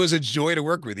was a joy to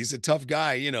work with. He's a tough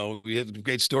guy, we have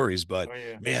great stories, but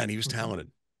man, he was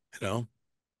talented, Yeah.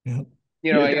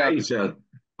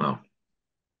 Well,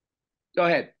 go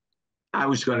ahead. I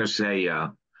was going to say,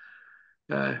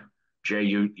 Jay,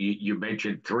 you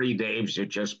mentioned three names that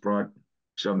just brought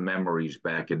some memories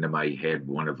back into my head.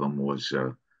 One of them was,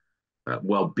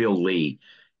 Bill Lee.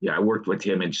 Yeah, I worked with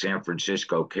him in San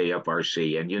Francisco,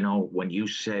 KFRC. And when you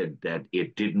said that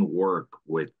it didn't work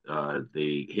with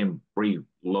him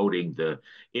preloading the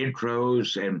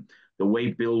intros and the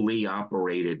way Bill Lee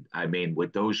operated, I mean,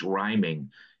 with those rhyming,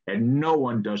 and no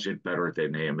one does it better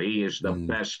than him. He is the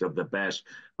best of the best.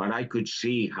 But I could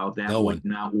see how that would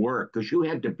not work, because you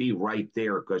had to be right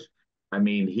there, because I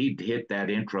mean, he'd hit that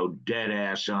intro dead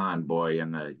ass on, boy,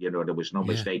 and there was no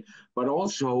mistake. But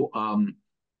also,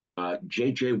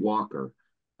 J.J. Walker,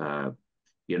 I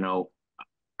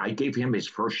gave him his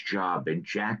first job in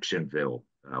Jacksonville.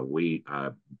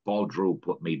 Paul Drew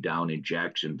put me down in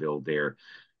Jacksonville there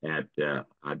at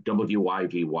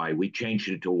WIVY. We changed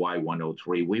it to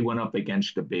Y103. We went up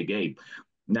against the Big Ape.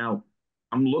 Now,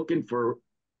 I'm looking for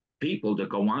people to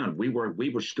go on. We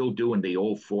were still doing the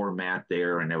old format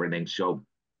there and everything. So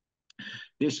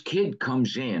this kid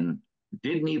comes in,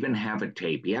 didn't even have a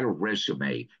tape. He had a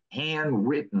resume,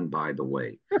 handwritten, by the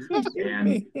way,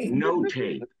 and no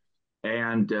tape.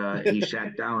 And he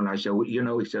sat down. I said, he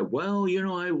said,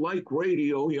 I like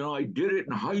radio. I did it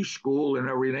in high school and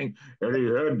everything. And he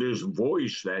had this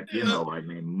voice that, I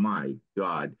mean, my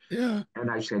God. Yeah. And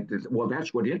I said, well,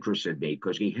 that's what interested me,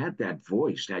 because he had that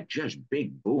voice, that just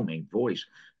big booming voice.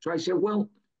 So I said, well,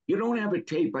 you don't have a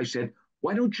tape. I said,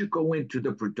 why don't you go into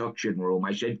the production room?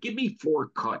 I said, give me 4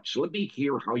 cuts. Let me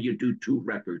hear how you do 2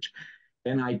 records.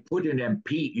 And I put in them,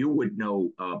 Pete, you would know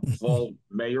Paul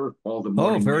Mayer, Paul the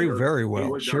Morning very, Mayor. very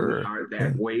well. Sure.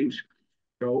 That Waves.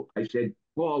 So I said,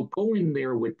 Paul, go in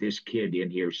there with this kid in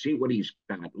here, see what he's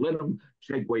got. Let him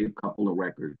segue a couple of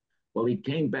records. Well, he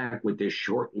came back with this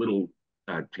short little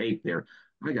tape there.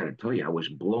 I got to tell you, I was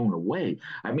blown away.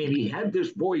 I mean, he had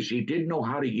this voice. He didn't know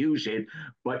how to use it,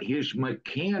 but his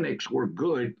mechanics were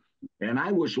good. And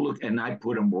I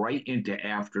put him right into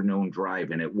Afternoon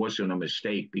Drive, and it wasn't a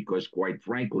mistake, because quite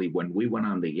frankly, when we went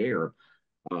on the air,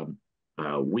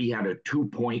 we had a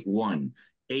 2.1.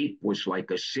 8 was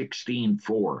like a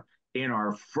 16.4. In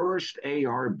our first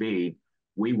ARB,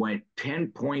 we went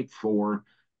 10.4,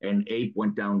 and 8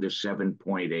 went down to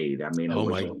 7.8. I mean, Oh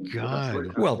it was my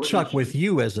God. Well, Chuck, with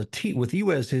you as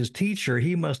his teacher,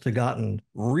 he must have gotten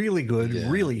really good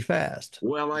really fast.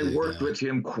 Well, I worked with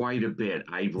him quite a bit.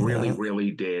 I really,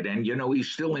 really did. And, he's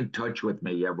still in touch with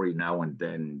me every now and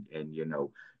then. And,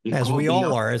 he As called we me all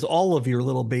up. are, as all of your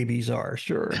little babies are,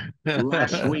 sure.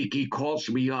 Last week, he calls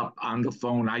me up on the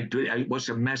phone. It was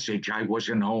a message. I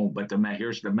wasn't home, but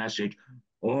here's the message.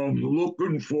 I'm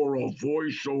looking for a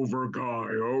voiceover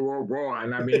guy.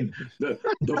 And I mean,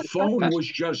 the phone was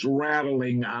just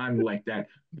rattling on like that.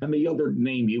 And the other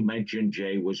name you mentioned,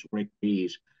 Jay, was Rick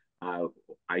Dees. Uh,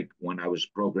 when I was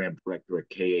program director at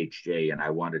KHJ, and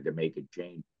I wanted to make a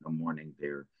change in the morning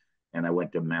there, and I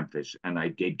went to Memphis, and I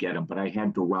did get him, but I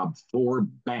had to rob 4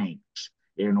 banks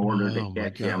in order to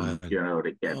get him,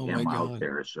 out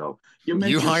there. So you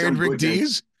mentioned hired Rick Dees.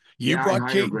 Dees? You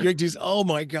brought Rick Dees? Oh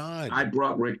my God! I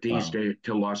brought Rick Dees to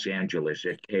Los Angeles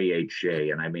at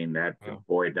KHJ, and I mean that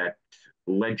boy, that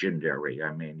legendary.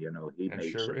 I mean,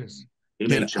 he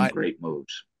made some great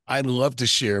moves. I'd love to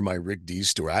share my Rick Dees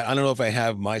story. I don't know if I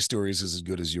have my stories as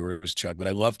good as yours, Chuck, but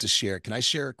I'd love to share. Can I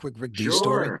share a quick Rick Dees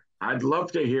story? Sure, I'd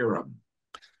love to hear them.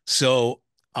 So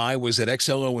I was at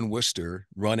XLO in Worcester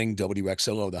running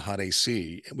WXLO, the hot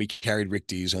AC, and we carried Rick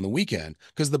Dees on the weekend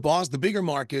because the bigger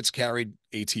markets carried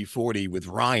AT40 with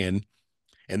Ryan,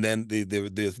 and then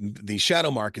the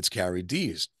shadow markets carried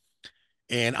Dees.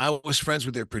 And I was friends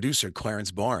with their producer,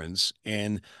 Clarence Barnes,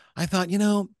 and I thought,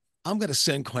 I'm going to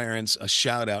send Clarence a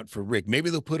shout out for Rick. Maybe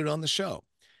they'll put it on the show.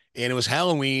 And it was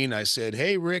Halloween. I said,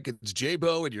 hey, Rick, it's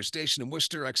Jaybeau at your station in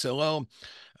Worcester, XLO.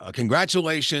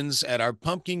 Congratulations at our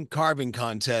pumpkin carving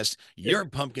contest. Your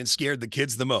pumpkin scared the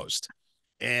kids the most.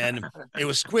 And it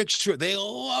was quick, sure. They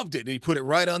loved it. And he put it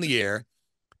right on the air.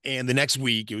 And the next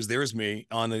week, it was There's Me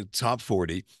on the top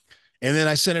 40. And then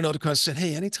I sent a note across and said,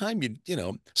 hey, anytime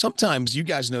sometimes you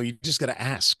guys know you just got to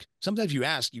ask. Sometimes you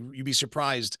ask, you'd be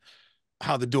surprised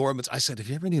how the door, I said, if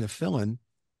you ever need a fill-in,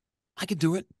 I could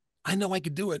do it. I know I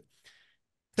could do it.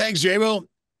 Thanks, Jaybeau.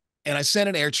 And I sent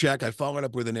an air check. I followed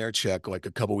up with an air check like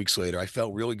a couple weeks later. I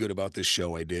felt really good about this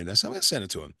show I did. I said, I'm going to send it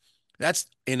to him. That's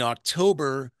in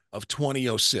October of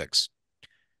 2006.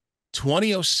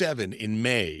 2007 in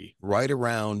May, right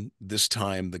around this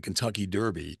time, the Kentucky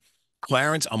Derby,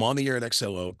 Clarence, I'm on the air at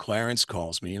XLO. Clarence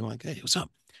calls me and I'm like, hey, what's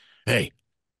up? Hey,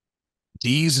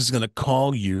 Dees is going to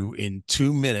call you in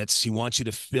 2 minutes. He wants you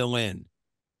to fill in.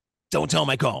 Don't tell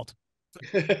him I called.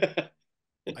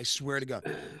 I swear to God.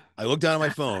 I look down at my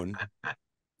phone.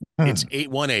 It's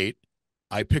 818.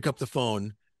 I pick up the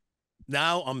phone.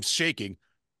 Now I'm shaking.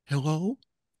 Hello?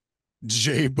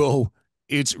 Jaybeau,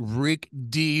 it's Rick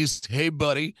Dees. Hey,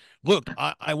 buddy. Look,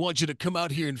 I want you to come out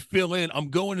here and fill in. I'm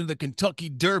going to the Kentucky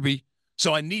Derby.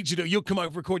 So I need you'll come out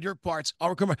and record your parts. I'll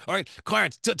record all right,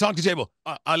 Clarence, talk to Jaybeau.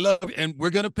 I love you, and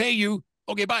we're going to pay you.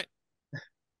 Okay, bye.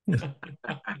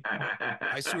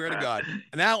 I swear to God.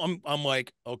 And now I'm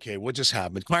like, okay, what just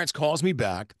happened? Clarence calls me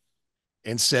back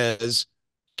and says,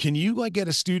 can you get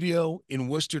a studio in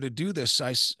Worcester to do this?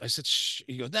 I said, shh.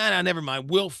 He goes, nah, never mind.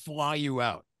 We'll fly you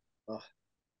out.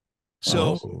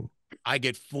 So I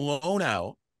get flown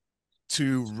out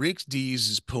to Rick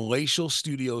Dees' palatial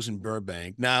studios in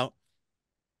Burbank. Now,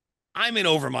 I'm in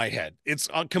over my head. It's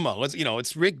come on,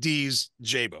 it's Rick Dees,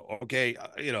 Jaybeau. Okay,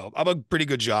 I'm a pretty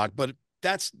good jock, but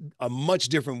that's a much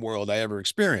different world I ever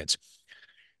experienced.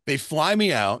 They fly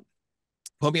me out,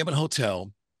 put me up in a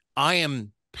hotel. I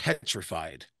am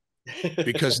petrified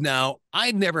because now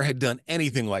I never had done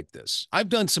anything like this. I've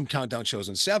done some countdown shows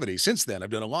in 70. Since then, I've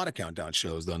done a lot of countdown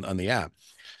shows on the app.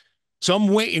 So I'm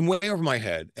way over my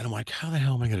head, and I'm like, how the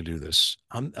hell am I going to do this?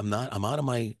 I'm out of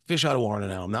my fish out of water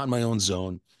now. I'm not in my own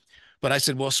zone. But I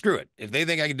said, well, screw it. If they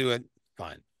think I can do it,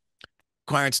 fine.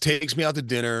 Clarence takes me out to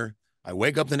dinner. I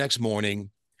wake up the next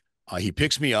morning. He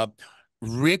picks me up.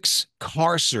 Rick's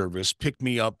car service picked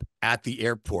me up at the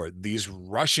airport. These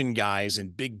Russian guys in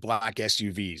big black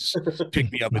SUVs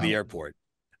picked me up at the airport,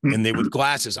 and they with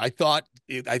glasses. I thought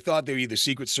they were either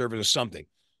Secret Service or something.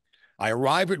 I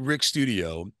arrive at Rick's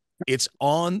studio. It's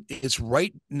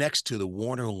right next to the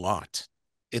Warner lot.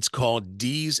 It's called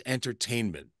Dees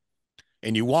Entertainment.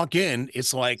 And you walk in,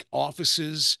 it's like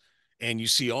offices, and you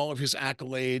see all of his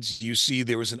accolades. You see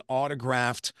there was an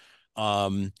autographed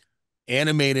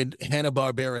animated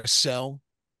Hanna-Barbera cell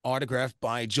autographed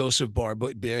by Joseph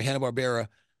Hanna-Barbera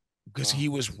because he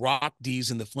was Rock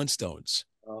Dees in the Flintstones.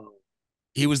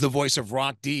 He was the voice of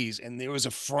Rock Dees, and there was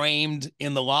a framed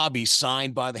in the lobby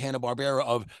signed by the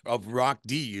Hanna-Barbera of Rock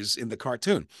Dees in the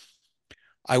cartoon.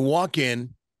 I walk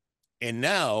in, and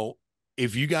now,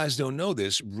 if you guys don't know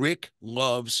this, Rick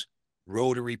loves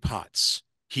rotary pots.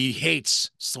 He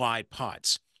hates slide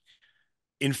pots.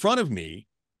 in front of me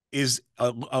is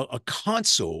a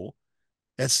console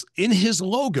that's in his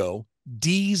logo,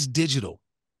 D's Digital.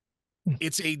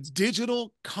 It's a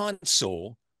digital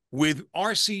console with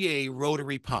RCA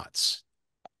rotary pots,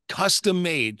 custom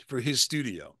made for his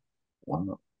studio.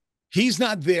 Wow. He's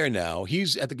not there now.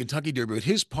 He's at the Kentucky Derby, but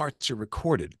his parts are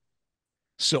recorded.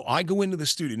 So I go into the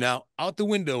studio. Now, out the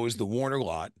window is the Warner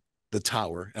lot, the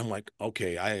tower. I'm like,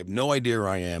 okay, I have no idea where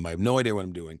I am. I have no idea what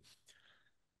I'm doing.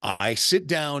 I sit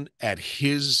down at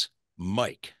his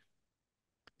mic.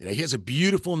 You know, he has a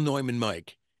beautiful Neumann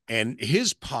mic, and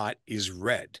his pot is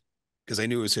red because I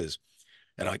knew it was his.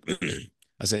 And I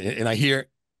said, and I hear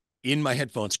in my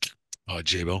headphones, oh,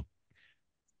 Jaybeau,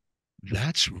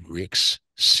 that's Rick's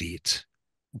seat.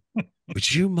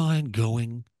 Would you mind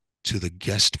going to the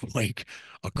guest mic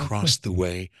across the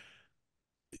way?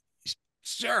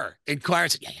 Sure. And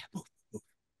Clarence said,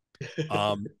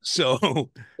 yeah.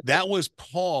 So that was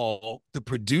Paul, the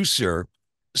producer.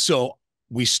 So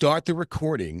we start the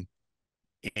recording,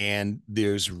 and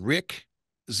there's Rick,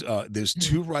 there's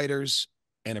two writers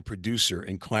and a producer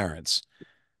and Clarence.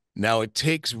 Now it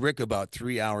takes Rick about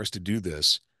 3 hours to do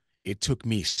this. It took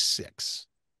me 6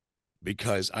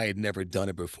 because I had never done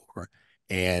it before.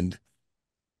 And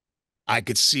I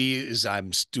could see as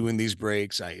I'm doing these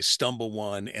breaks, I stumble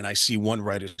one and I see one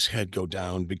writer's head go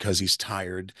down because he's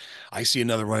tired. I see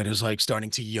another writer's like starting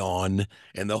to yawn,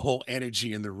 and the whole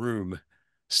energy in the room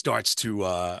starts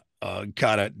to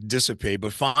kind of dissipate.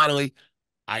 But finally,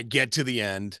 I get to the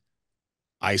end.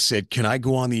 I said, can I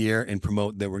go on the air and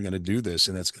promote that we're going to do this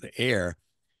and that's going to air?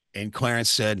 And Clarence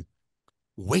said,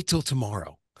 wait till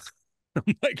tomorrow.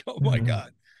 I'm like, oh my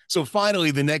God. So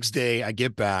finally, the next day I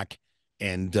get back,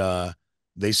 and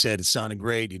they said it sounded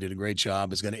great. You did a great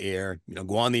job. It's going to air, you know,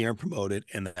 go on the air and promote it.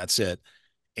 And that's it.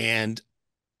 And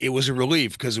it was a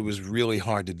relief because it was really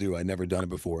hard to do. I'd never done it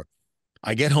before.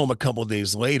 I get home a couple of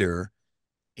days later,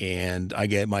 and I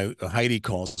get Heidi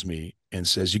calls me and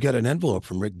says, you got an envelope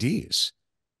from Rick Dees.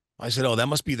 I said, oh, that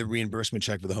must be the reimbursement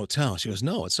check for the hotel. She goes,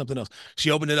 no, it's something else.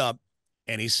 She opened it up,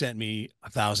 and he sent me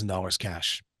 $1,000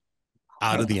 cash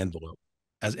out of the envelope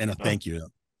and a thank you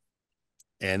note.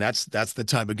 And that's the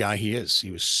type of guy he is. He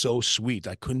was so sweet.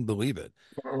 I couldn't believe it.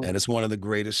 And it's one of the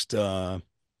greatest, and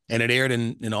it aired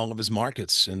in all of his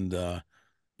markets. And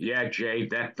yeah, Jay,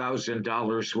 that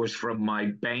 $1,000 was from my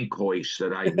bank hoist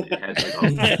that I had to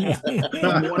go.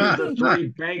 From one of the 3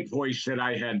 bank hoists that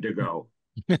I had to go.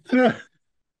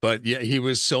 But yeah, he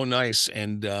was so nice.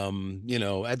 And, you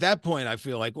know, at that point, I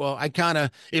feel like, well, I kind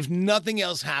of, if nothing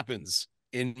else happens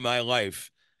in my life,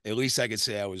 at least I could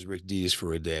say I was Rick Dees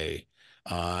for a day.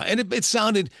 And it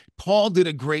sounded, Paul did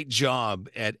a great job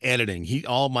at editing.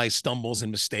 All my stumbles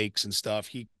and mistakes and stuff,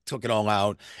 he took it all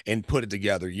out and put it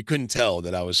together. You couldn't tell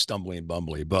that I was stumbling and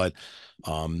bumbly, but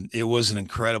it was an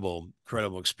incredible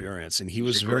experience. And he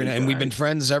was very nice. And we've been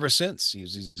friends ever since.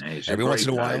 He's every once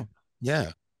in a while.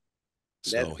 Yeah.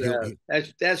 So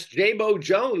that's Jaybeau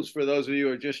Jones for those of you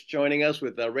who are just joining us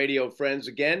with Radio Friends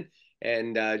again.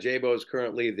 And Jaybeau is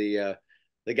currently the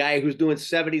guy who's doing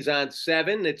 70s on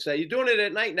 7. It's you're doing it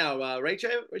at night now, right,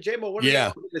 Jaybeau? What are you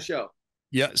doing the show?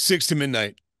 Yeah, 6 to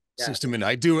midnight. Yeah. 6 to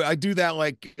midnight. I do that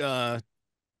like I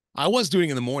was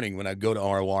doing in the morning when I go to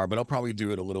ROR, but I'll probably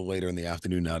do it a little later in the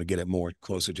afternoon now to get it more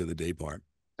closer to the day part.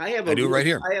 I do it right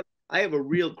here. I have a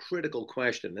real critical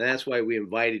question, and that's why we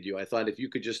invited you. I thought if you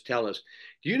could just tell us,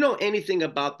 do you know anything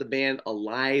about the band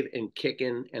Alive and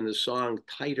Kickin' and the song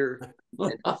Tighter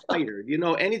and Tighter? Do you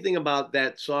know anything about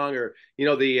that song, or you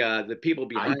know the people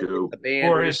behind the band?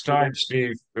 Before his time,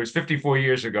 Steve. It was 54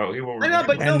 years ago. He won't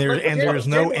remember. There's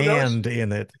no "and"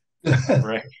 in it.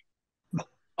 Right.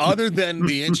 Other than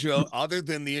the intro,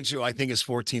 I think it's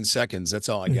 14 seconds. That's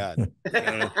all I got.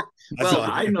 Well,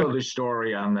 I know the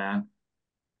story on that.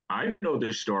 I know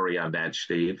the story on that,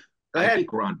 Steve. I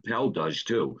think Ron Pell does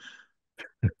too.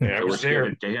 Yeah, it was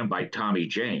given to him by Tommy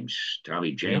James.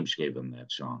 Tommy James gave him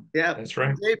that song. Yeah, that's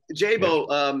right.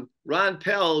 Jaybeau, Ron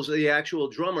Pell's the actual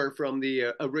drummer from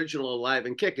the original Alive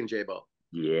and Kickin', Jaybeau.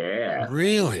 Yeah.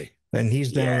 Really? And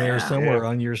he's down there somewhere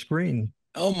on your screen.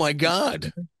 Oh my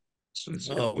God.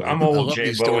 I'm old,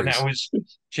 Jaybeau, and that was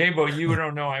Jaybeau. You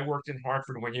don't know. I worked in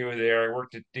Hartford when you were there. I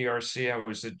worked at DRC. I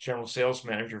was the general sales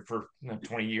manager for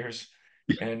 20 years,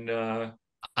 and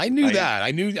I knew that.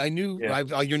 I knew.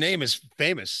 Yeah. Your name is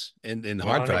famous in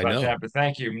Hartford. I know that, but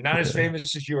thank you. Not as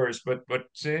famous as yours, but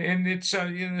and it's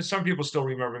you know, some people still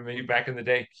remember me back in the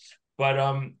day. But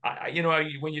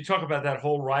when you talk about that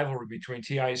whole rivalry between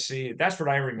TIC, that's what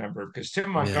I remember, because Tim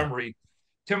Montgomery.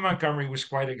 Tim Montgomery was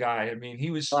quite a guy. I mean,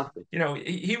 he was, you know,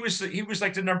 he was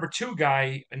like the number 2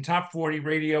 guy in top 40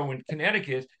 radio in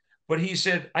Connecticut, but he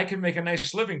said, I can make a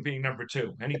nice living being number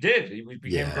two. And he did. He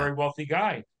became a very wealthy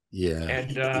guy. Yeah.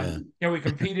 And, we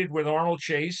competed with Arnold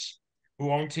Chase,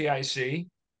 who owned TIC,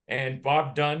 and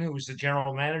Bob Dunn, who was the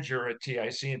general manager at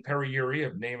TIC, and Perry Urey,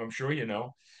 a name I'm sure you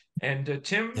know. And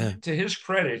Tim, to his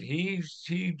credit, he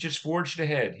just forged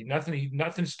ahead.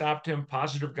 Nothing stopped him.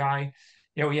 Positive guy.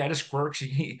 He had his quirks.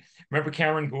 He remember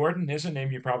Karen Gordon? There's a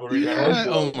name you probably remember.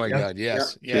 Oh my God.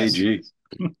 Yes. Yes. KG.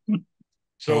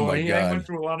 So I went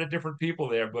through a lot of different people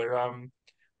there,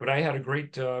 but I had a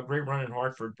great run in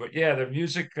Hartford. But yeah, the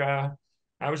music. I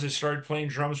started playing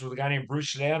drums with a guy named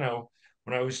Bruce Sedano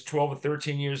when I was 12 or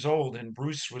 13 years old, and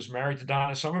Bruce was married to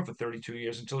Donna Summer for 32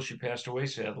 years until she passed away,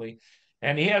 sadly.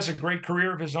 And he has a great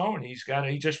career of his own. He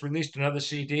just released another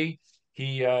CD.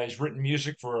 He has written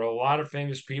music for a lot of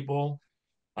famous people.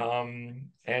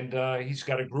 And he's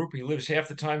got a group. He lives half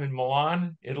the time in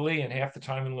Milan, Italy, and half the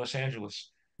time in Los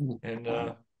Angeles. And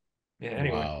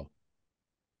anyway. Wow.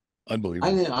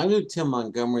 Unbelievable. I knew Tim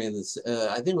Montgomery in this.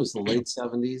 I think it was the late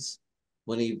 '70s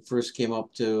when he first came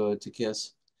up to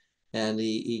Kiss, and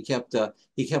he kept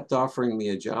offering me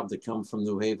a job to come from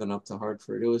New Haven up to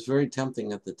Hartford. It was very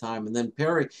tempting at the time. And then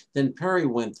Perry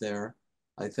went there,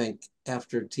 I think,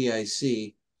 after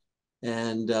TIC,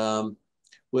 and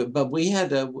but we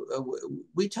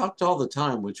talked all the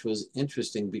time, which was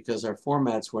interesting because our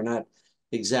formats were not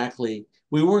exactly.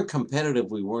 We weren't competitive.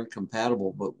 We weren't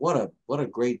compatible. But what a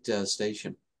great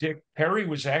station. Dick Perry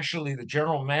was actually the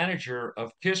general manager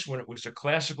of Kiss when it was a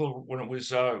classical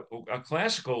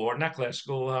or not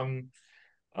classical.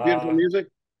 Beautiful music.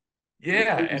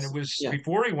 Yeah, and it was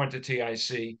before he went to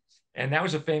TIC, and that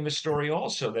was a famous story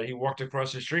also that he walked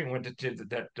across the street and went to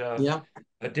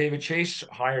that David Chase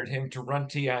hired him to run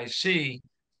TIC.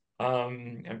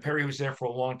 And Perry was there for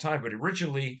a long time, but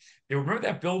originally they remember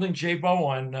that building, Jaybeau,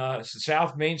 on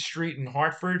South Main Street in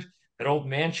Hartford, that old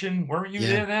mansion. Weren't you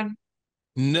there then?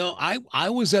 No, I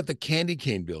was at the Candy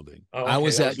Cane building. Oh, okay. I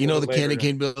was at the Candy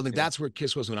Cane building. Yeah. That's where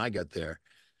Kiss was when I got there,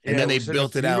 and then they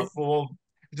built it out.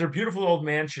 It's a beautiful old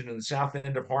mansion in the south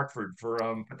end of Hartford.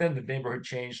 But then the neighborhood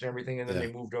changed and everything, and then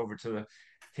they moved over to the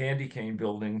Candy Cane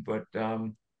building. But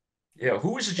yeah,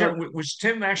 who was was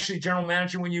Tim actually general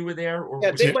manager when you were there? Or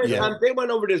they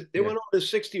went over to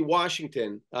 60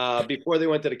 Washington before they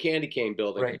went to the Candy Cane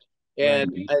building. Right.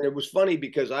 And it was funny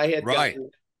because I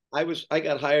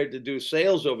got hired to do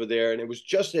sales over there, and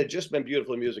it had just been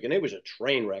Beautiful Music, and it was a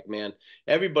train wreck, man.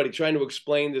 Everybody trying to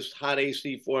explain this hot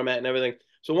AC format and everything.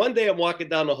 So one day I'm walking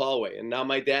down the hallway, and now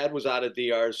my dad was out at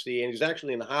DRC, and he's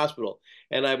actually in the hospital,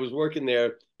 and I was working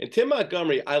there. And Tim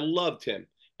Montgomery, I loved him.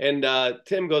 And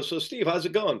Tim goes, "So Steve, how's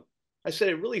it going?" I said,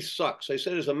 "It really sucks." I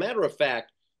said, "As a matter of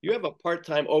fact, you have a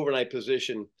part-time overnight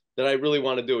position that I really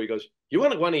want to do." He goes, "You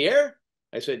want to go on the air?"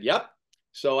 I said, "Yep."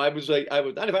 So I was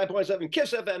 95.7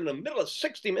 Kiss FM in the middle of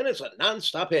 60 minutes of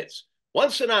nonstop hits.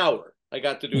 Once an hour, I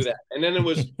got to do that. And then it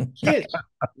was Kiss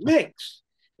Mix.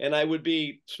 And I would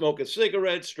be smoking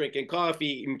cigarettes, drinking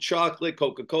coffee, eating chocolate,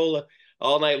 Coca-Cola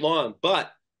all night long.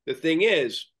 But the thing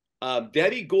is,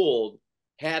 Debbie Gould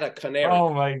had a canary.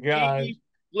 Oh, my God. She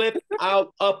flipped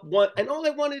out up one. And all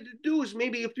I wanted to do is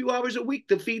maybe a few hours a week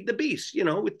to feed the beast,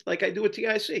 like I do at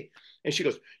TIC. And she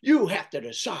goes, "You have to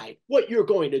decide what you're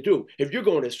going to do. If you're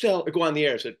going to sell or go on the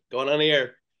air." I said, "Going on the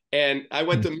air." And I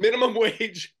went to minimum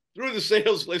wage, threw the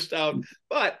sales list out.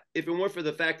 But if it weren't for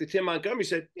the fact that Tim Montgomery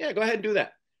said, "Yeah, go ahead and do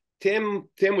that." Tim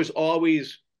was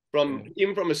always,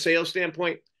 even from a sales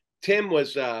standpoint, Tim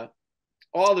was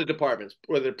all the departments,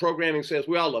 whether programming, sales,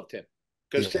 we all loved Tim.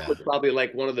 Because Tim was probably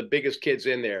like one of the biggest kids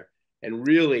in there and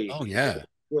really,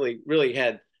 really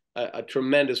had a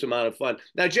tremendous amount of fun.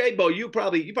 Now, Jaybeau, you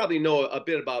probably know a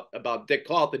bit about Dick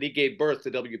Calt, that he gave birth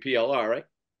to WPLR, right?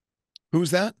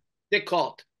 Who's that? Dick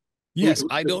Calt. Yes,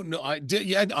 I don't know. I did.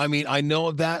 Yeah, I mean, I know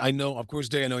of that. I know, of course,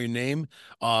 Dick. I know your name.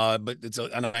 But it's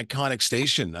an iconic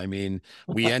station. I mean,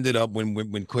 we ended up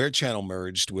when Clear Channel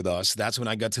merged with us. That's when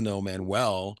I got to know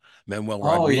Manuel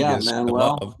Rodriguez. Yeah,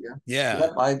 Manuel. Yeah.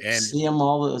 Yep, I see him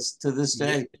to this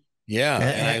day. Yeah,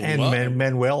 and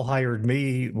Manuel hired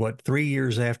me 3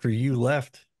 years after you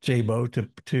left, Jaybeau,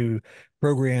 to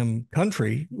program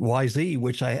country YZ,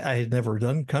 which I had never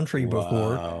done country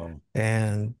before,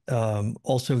 and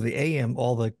also the AM,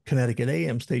 all the Connecticut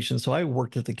AM stations. So I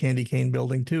worked at the Candy Cane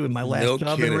building too in my last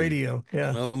job in radio.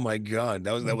 Yeah. Oh my God,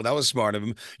 that was smart of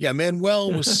him. Yeah,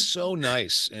 Manuel was so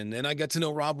nice, and then I got to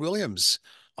know Rob Williams.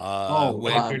 Good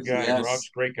guy. Yes. Rob's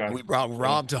a great guy. We brought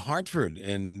Rob to Hartford,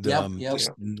 and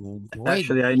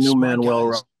Actually, I knew Manuel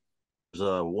was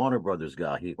a Warner Brothers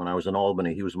guy. When I was in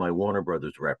Albany, he was my Warner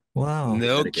Brothers rep. Wow,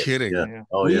 no kidding. Yeah.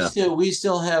 We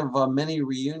still have many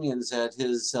reunions at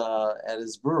his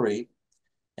brewery,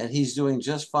 and he's doing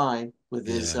just fine with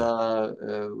his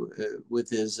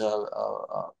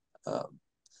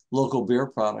local beer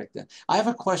product. I have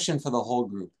a question for the whole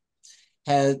group.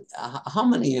 How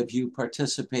many of you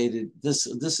participated? This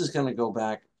is going to go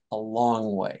back a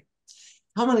long way.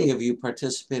 How many of you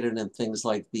participated in things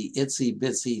like the Itsy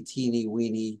Bitsy Teeny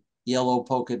Weeny Yellow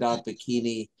Polka Dot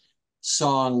Bikini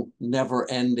song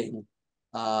Never Ending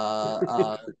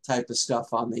type of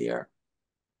stuff on the air?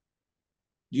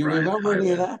 Do you remember any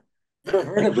of that? Never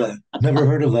heard of that. Never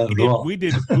heard of that at all. We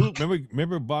did.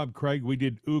 Remember Bob Craig? We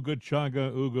did Ooga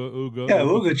Chaga, Ooga Ooga. Yeah,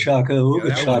 Ooga Chaka,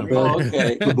 Ooga Chaka. Oh,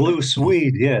 okay. The Blue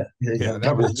Swede. Yeah.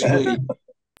 Remember that.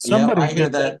 Somebody I hear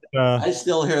that. I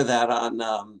still hear that on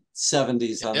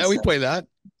 70s. Yeah, we play that.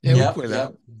 Yeah, we play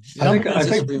that. I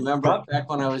think remember back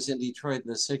when I was in Detroit in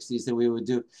the 60s that we would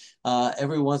do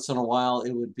every once in a while.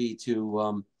 It would be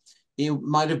to it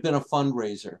might have been a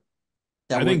fundraiser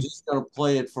that we're just going to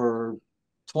play it for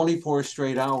 24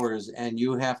 straight hours, and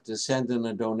you have to send in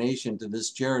a donation to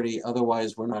this charity.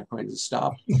 Otherwise, we're not going to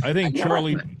stop. I think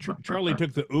Charlie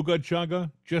took the Ooga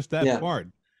Chaga, just that part,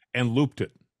 and looped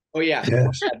it. Oh yeah,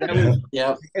 yes. That was,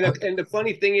 And the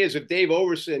funny thing is, if Dave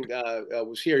Overson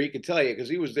was here, he could tell you because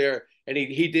he was there and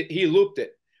he looped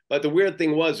it. But the weird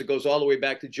thing was, it goes all the way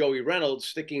back to Joey Reynolds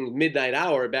sticking Midnight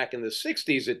Hour back in the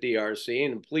 60s at DRC,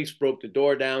 and the police broke the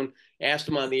door down, asked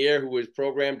him on the air who his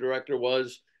program director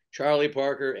was, Charlie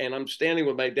Parker, and I'm standing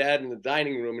with my dad in the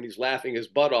dining room, and he's laughing his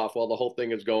butt off while the whole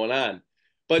thing is going on.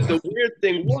 But the weird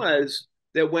thing was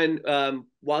that when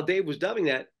while Dave was dubbing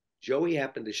that, Joey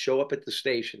happened to show up at the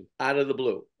station out of the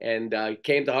blue and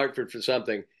came to Hartford for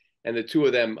something, and the two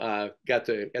of them got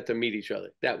to meet each other.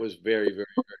 That was very, very,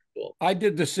 very cool. I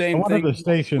did the same thing. One of the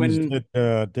stations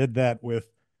did that with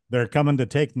 "They're Coming to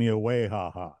Take Me Away,"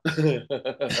 ha.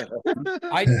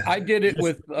 I did it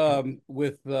with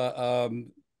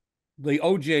the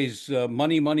OJ's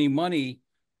Money, Money, Money.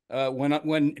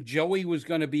 When Joey was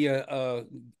going to be a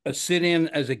sit-in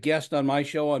as a guest on my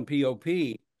show on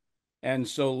POP. And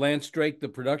so Lance Drake, the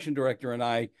production director, and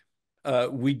I,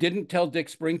 we didn't tell Dick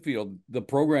Springfield, the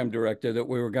program director, that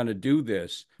we were going to do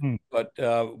this. But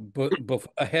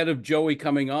ahead of Joey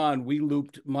coming on, we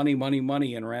looped Money, Money,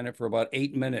 Money and ran it for about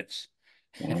 8 minutes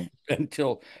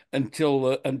until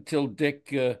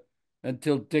Dick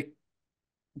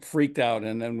freaked out,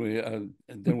 and then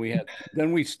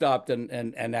we stopped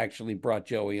and actually brought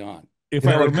Joey on. If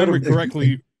I remember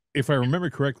correctly,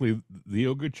 the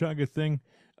Ooga Chaga thing.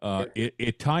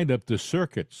 It tied up the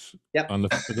circuits on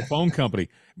the phone company,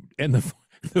 and the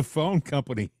phone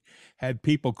company had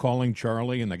people calling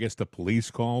Charlie, and I guess the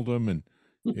police called them, and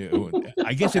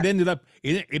I guess it ended up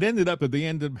that they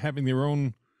ended up having their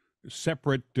own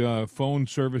separate phone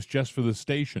service just for the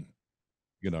station.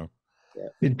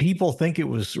 Did people think it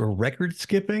was record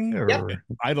skipping, or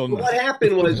I don't know? What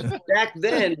happened was back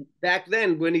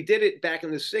then when he did it back in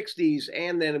the 60s,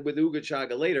 and then with Ooga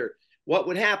Chaga later, what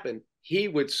would happen? He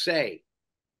would say,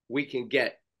 "We can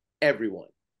get everyone,"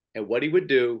 and what he would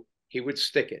do, he would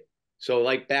stick it. So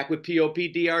like back with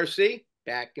POP DRC,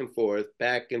 back and forth,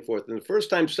 and the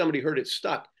first time somebody heard it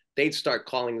stuck, they'd start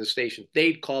calling the station.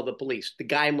 They'd call the police. The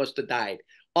guy must have died.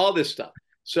 All this stuff.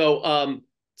 So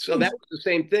that was the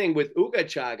same thing with Ooga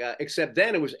Chaga, except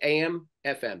then it was AM,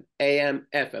 FM, AM,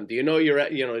 FM. Do you know your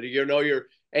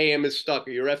AM is stuck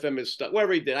or your FM is stuck?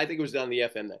 Whatever he did, I think it was on the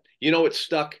FM then. It's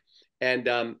stuck. And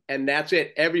that's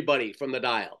it. Everybody from the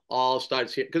dial all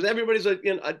starts here because everybody's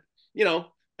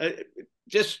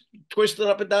just twisting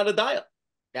up and down the dial.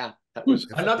 Yeah, that was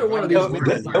another one of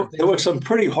these. There were some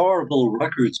pretty horrible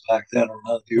records back then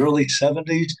around the early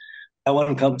 70s. That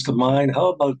one comes to mind. How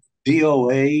about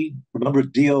DOA? Remember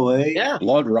DOA? Yeah,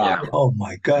 Blood Rock. Oh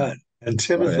my God! And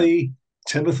Timothy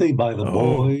by the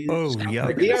Boys. Oh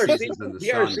yeah.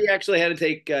 DRC actually had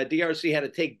to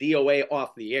take DOA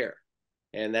off the air.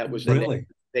 And that was really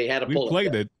they had to pull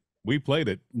it. We played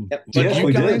it. Yep. Yes,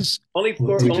 we did. Only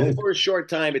for a short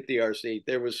time at DRC.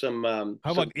 There was some.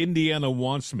 How about Indiana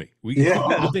Wants Me?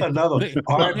 Another. Hey,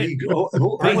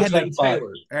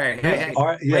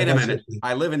 wait a minute.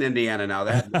 I live in Indiana now.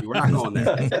 We're not going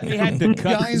there. They had to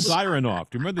cut the siren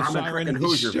off. Do you remember the siren?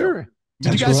 Sure.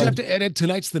 Did you guys have to edit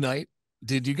Tonight's the Night?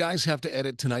 Did you guys have to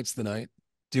edit Tonight's the Night?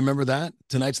 Do you remember that?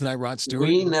 Tonight's the Night, Rod Stewart?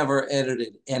 We never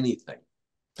edited anything.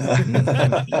 Do you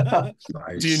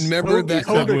remember that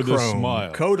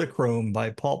Kodachrome by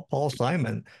Paul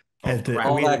Simon? All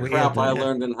that crap I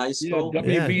learned in high school.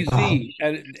 WBZ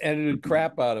edited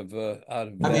crap out of. I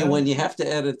mean, when you have to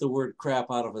edit the word "crap"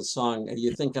 out of a song,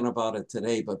 you're thinking about it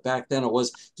today. But back then, it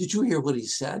was. Did you hear what he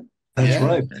said? That's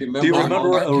right. Do you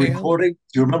remember a recording?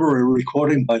 Do you remember a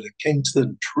recording by the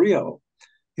Kingston Trio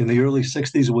in the early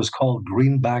 60s. It was called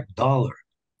Greenback Dollar.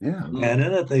 Yeah. And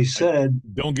in it, they said,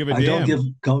 don't give a I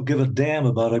damn. don't give a damn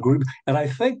about a group. And I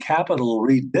think Capitol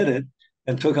redid it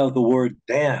and took out the word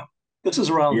damn. This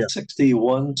is around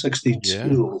 61,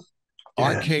 62.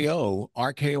 Yeah.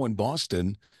 RKO in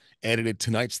Boston edited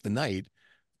Tonight's the Night.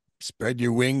 Spread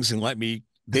your wings and let me.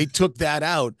 They took that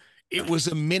out. It was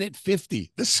a minute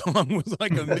 50. The song was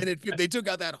like a minute 50. They took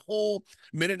out that whole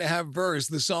minute and a half verse.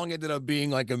 The song ended up being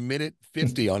like a minute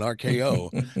 50 on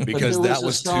RKO because that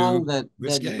was a song too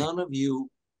that none of you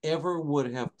ever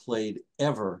would have played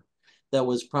ever. That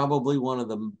was probably one of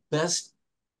the best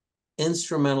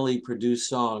instrumentally produced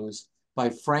songs by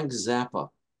Frank Zappa,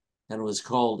 and it was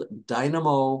called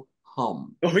Dynamo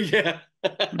Hum. Oh yeah.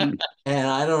 And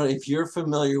I don't know if you're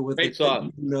familiar with Great it.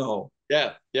 Song. No.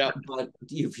 Yeah, yeah. But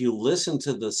if you listen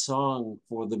to the song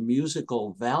for the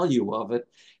musical value of it,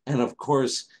 and of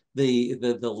course the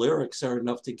lyrics are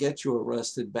enough to get you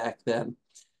arrested back then.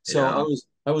 So Yeah.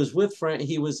 I was with Frank.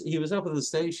 He was up at the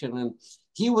station, and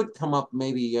he would come up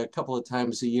maybe a couple of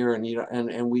times a year, and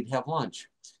and we'd have lunch,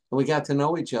 and we got to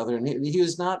know each other. And he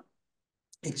was not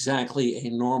exactly a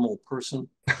normal person,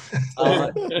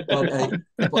 but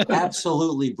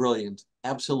absolutely brilliant.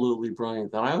 Absolutely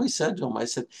brilliant. And I always said to him, I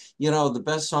said, you know, the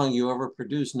best song you ever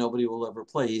produced, nobody will ever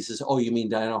play. He says, oh, you mean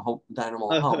Dynamo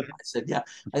Hum? I said, yeah.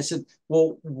 I said,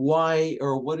 well, why,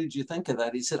 or what did you think of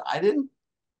that? He said, I didn't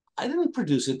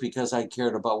produce it because I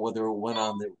cared about whether it went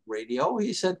on the radio.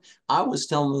 He said, I was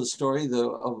telling the story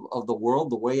of the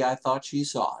world the way I thought she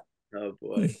saw it. Oh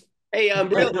boy. Hey,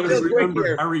 real quick remember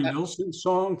here. Harry Nilsson's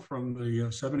song from the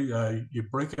 70s, You're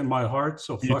Breaking My Heart,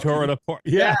 so You fuck tore you. it apart.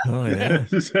 Yeah. Oh, yeah.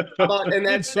 And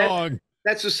Good song.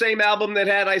 That's the same album that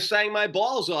had I Sang My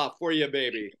Balls Off for You,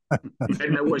 Baby.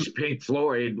 And it was Pink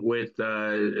Floyd with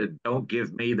Don't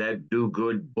Give Me That Do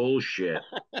Good Bullshit.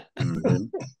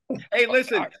 Hey,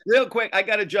 listen, real quick, I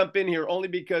got to jump in here only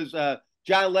because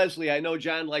John Leslie, I know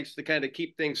John likes to kind of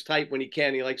keep things tight when he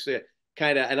can. He likes to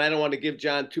kind of, and I don't want to give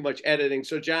John too much editing.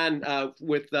 So John,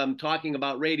 with talking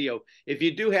about radio, if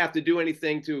you do have to do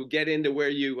anything to get into where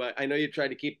you, I know you try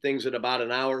to keep things at about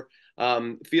an hour.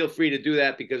 Feel free to do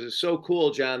that because it's so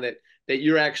cool, John, that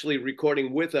you're actually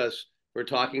recording with us. We're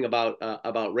talking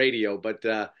about radio. But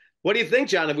what do you think,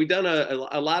 John? Have we done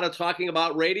a lot of talking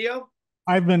about radio?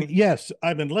 I've been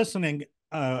listening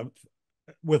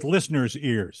with listeners'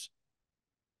 ears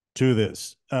to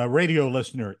this, radio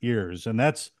listener ears, and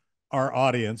that's our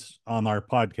audience on our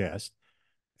podcast,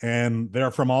 and they're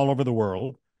from all over the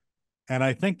world, and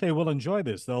I think they will enjoy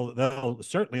this. They'll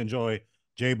certainly enjoy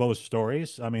Jaybeau's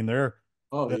stories. I mean, they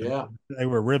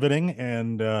were riveting,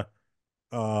 and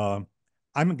I'm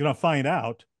going to find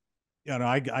out. You know,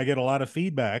 I get a lot of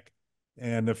feedback,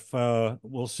 and if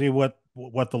we'll see what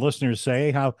the listeners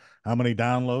say, how many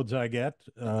downloads I get,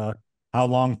 how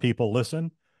long people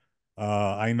listen.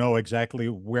 I know exactly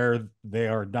where they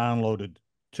are downloaded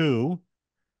to.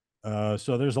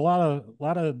 So there's a lot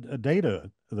of data.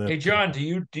 Hey John, do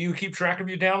you keep track of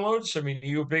your downloads? I mean,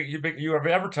 you have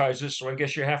advertisers, so I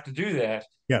guess you have to do that.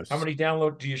 Yes. How many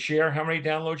downloads do you share? How many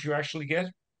downloads you actually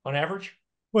get on average?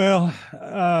 Well,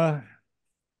 I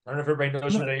don't know if everybody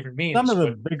knows what that even means. Some of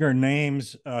the bigger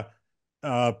names,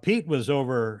 Pete was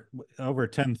over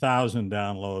 10,000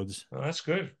 downloads. Oh, that's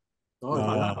good. Oh,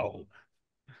 wow.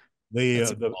 The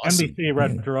awesome. NBC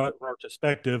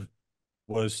retrospective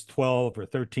was 12 or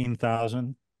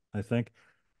 13,000, I think.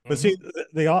 But see,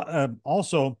 they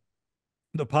also,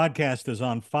 the podcast is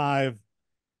on 5,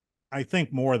 I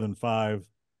think more than 5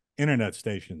 internet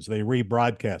stations. They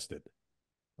rebroadcast it.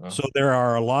 So there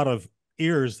are a lot of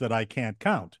ears that I can't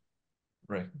count.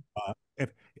 Right.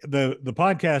 If the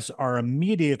podcasts are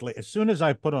immediately, as soon as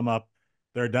I put them up,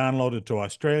 they're downloaded to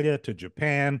Australia, to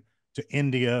Japan, to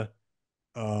India,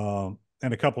 and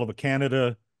a couple of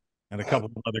Canada, and a couple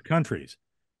of other countries.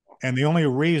 And the only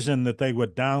reason that they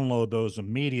would download those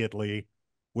immediately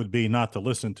would be not to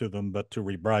listen to them, but to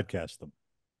rebroadcast them.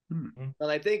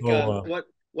 And I think what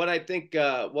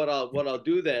I'll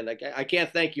do then, I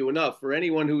can't thank you enough for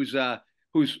anyone who's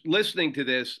listening to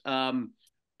this.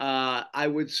 I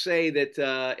would say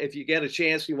that if you get a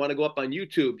chance, you want to go up on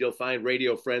YouTube, you'll find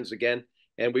Radio Friends again.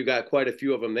 And we've got quite a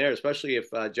few of them there, especially if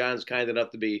John's kind enough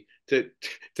to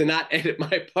not edit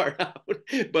my part out.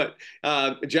 But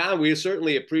John, we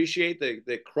certainly appreciate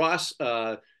the cross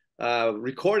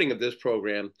recording of this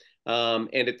program. And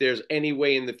if there's any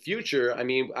way in the future, I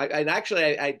mean,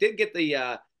 I did get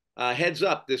the heads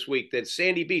up this week that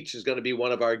Sandy Beach is going to be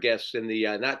one of our guests in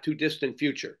the not too distant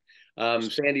future.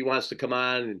 Sandy wants to come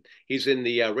on, and he's in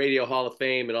the Radio Hall of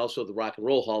Fame and also the Rock and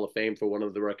Roll Hall of Fame for one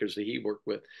of the records that he worked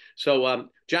with. So,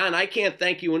 John, I can't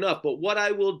thank you enough. But what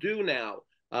I will do now,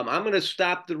 I'm going to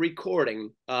stop the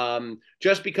recording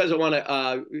just because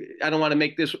I don't want to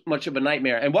make this much of a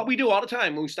nightmare. And what we do all the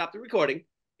time when we stop the recording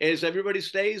is everybody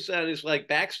stays and it's like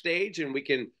backstage, and we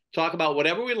can talk about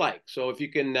whatever we like. So if you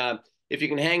can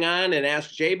hang on and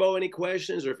ask Jaybeau any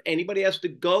questions, or if anybody has to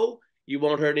go, you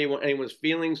won't hurt anyone's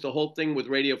feelings. The whole thing with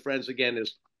Radio Friends, again,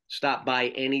 is stop by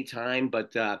anytime.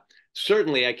 But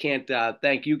certainly I can't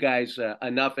thank you guys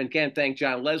enough, and can't thank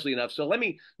John Leslie enough. So let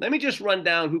me just run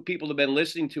down who people have been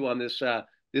listening to on this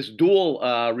this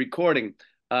dual recording.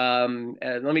 And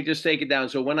let me just take it down.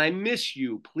 So when I miss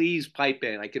you, please pipe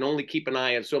in. I can only keep an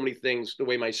eye on so many things the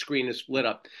way my screen is split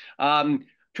up.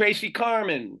 Tracy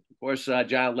Carmen, of course,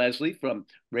 John Leslie from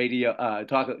radio,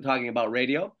 talking about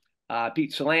radio.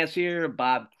 Pete Salancier,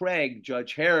 Bob Craig,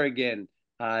 Judge Harrigan,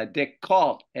 Dick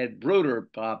Calt, Ed Bruder,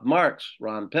 Bob Marks,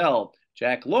 Ron Pell,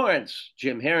 Jack Lawrence,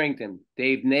 Jim Harrington,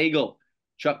 Dave Nagel,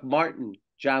 Chuck Martin,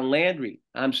 John Landry.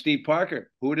 I'm Steve Parker.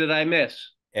 Who did I miss?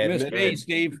 Miss me,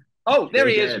 Steve. Oh, there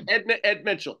he is, Ed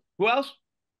Mitchell. Who else?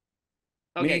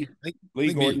 Okay. Me.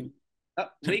 Lee Gordon.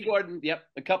 Lee Gordon, yep.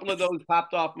 A couple of those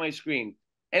popped off my screen.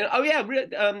 And, oh, yeah,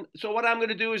 so what I'm going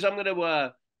to do is I'm going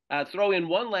to throw in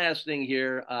one last thing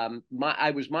here.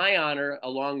 It was my honor,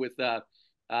 along with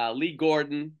Lee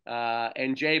Gordon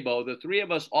and Jaybeau. The three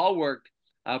of us all worked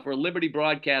for Liberty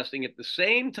Broadcasting at the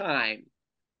same time.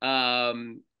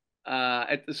 And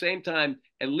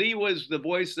Lee was the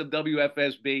voice of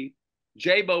WFSB.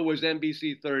 Jaybeau was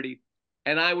NBC 30,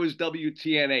 and I was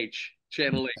WTNH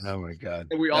Channel 8. Oh my God!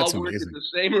 And we all worked at the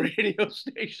same radio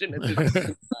station at the same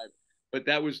time. But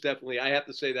that was definitely, I have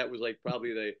to say, that was like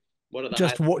probably one of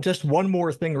the just one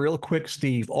more thing real quick,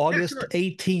 Steve. August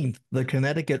 18th, the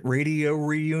Connecticut Radio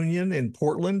Reunion in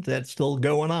Portland. That's still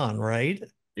going on, right?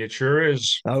 It sure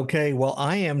is. Okay, well,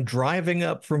 I am driving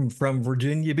up from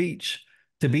Virginia Beach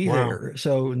to be there.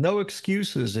 So no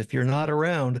excuses if you're not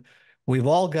around. We've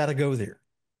all got to go there.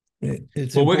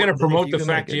 Well, we're going to promote the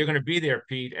fact that you're going to be there,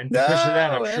 Pete, and because of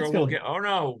that, I'm sure we'll get. Oh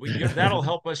no, that'll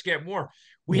help us get more.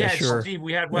 We had Steve.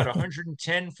 We had what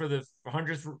 110 for the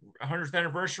 100th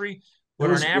anniversary. But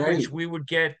on average, we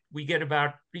get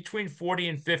about between 40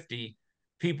 and 50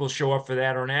 people show up for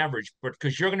that on average. But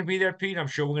because you're going to be there, Pete, I'm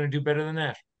sure we're going to do better than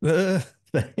that.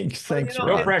 Thanks.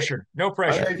 No pressure. No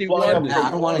pressure. I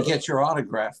don't want to get your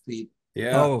autograph, Pete.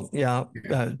 Yeah. Oh, yeah.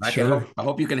 Sure. I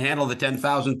hope you can handle the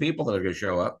 10,000 people that are going to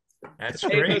show up. That's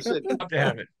great. Love to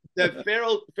have it. The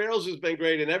Farrell's has been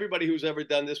great, and everybody who's ever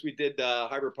done this, we did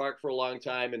Harbor Park for a long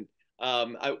time, and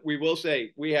we will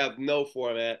say we have no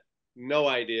format, no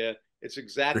idea. It's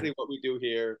exactly what we do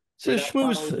here. It's a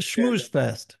schmooze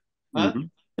fest. Huh?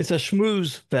 It's a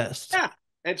schmooze fest. Yeah.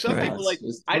 And some people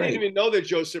I didn't even know that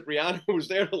Joe Cipriano was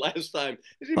there the last time.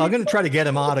 I'm going to try to get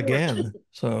him out again.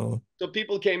 So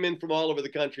people came in from all over the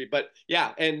country, but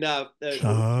yeah, and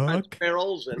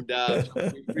Farrell's, and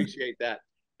we appreciate that.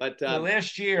 But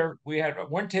last year we had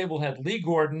one table had Lee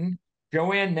Gordon,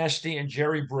 Joanne Nesty, and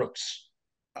Jerry Brooks.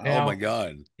 Now, oh my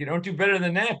God! You don't do better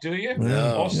than that, do you?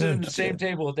 No. All sitting at the same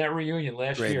table at that reunion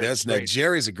last year. That's great.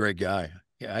 Jerry's a great guy.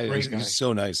 Yeah, he's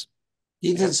so nice.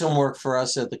 He did some work for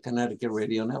us at the Connecticut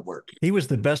Radio Network. He was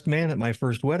the best man at my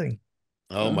first wedding.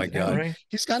 Oh my God! Right?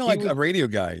 He's kind of like a radio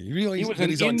guy. He was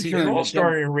an intern. All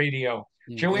started in radio.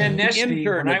 Joanne Nesty,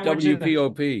 intern at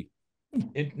WPOP.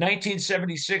 In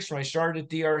 1976, when I started at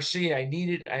DRC, I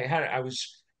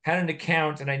had an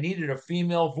account and I needed a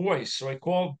female voice. So I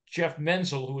called Jeff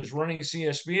Menzel, who was running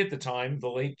CSB at the time, the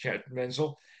late Jeff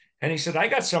Menzel, and he said, I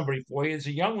got somebody for you. It's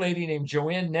a young lady named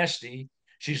Joanne Nesty.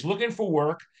 She's looking for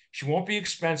work. She won't be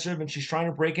expensive, and she's trying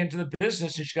to break into the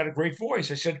business, and she's got a great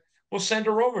voice. I said, well, send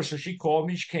her over. So she called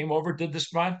me. She came over, did the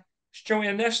spot. It's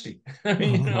Joanne Nesty. I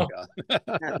mean,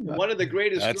 one of the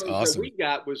greatest stories that we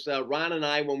got was Ron and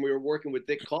I, when we were working with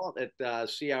Dick Calt at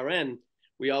CRN,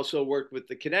 we also worked with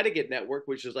the Connecticut Network,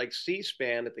 which is like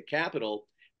C-SPAN at the Capitol.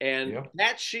 And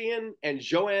Pat Sheehan and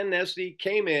Joanne Nesty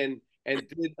came in and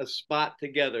did a spot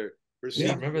together.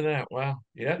 I remember that. Wow.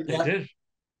 Yeah, they did.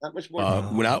 Not much more.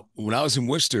 When I was in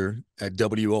Worcester at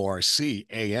WORC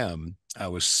AM, I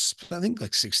was, I think,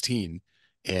 like 16,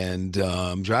 and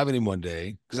I'm driving in one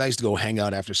day because I used to go hang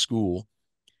out after school,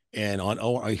 and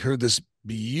I heard this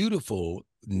beautiful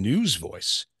news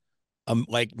voice.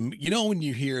 Like, you know, when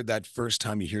you hear that first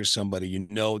time you hear somebody, you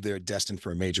know they're destined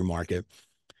for a major market.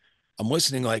 I'm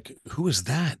listening like, who is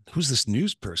that? Who's this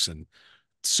news person?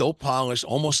 So polished,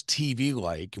 almost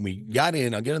TV-like. And we got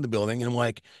in, I get in the building, and I'm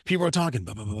like, people are talking,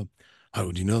 blah, blah, blah.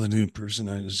 Oh, do you know the new person?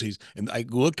 And I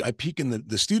peek in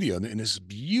the studio, and this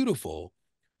beautiful,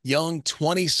 young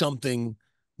 20-something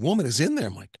woman is in there.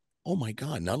 I'm like, oh my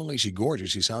God, not only is she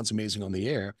gorgeous, she sounds amazing on the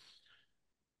air.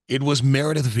 It was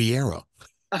Meredith Vieira.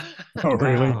 Oh,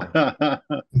 really?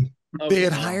 They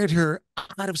had hired her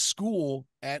out of school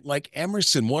at like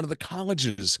Emerson, one of the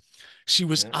colleges. She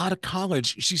was out of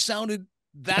college. She sounded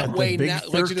that At way the big now,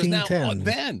 like she does now. 1310.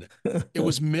 Then it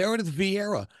was Meredith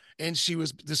Vieira, and she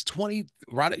was this 20,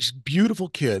 right, beautiful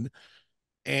kid,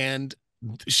 and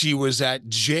she was at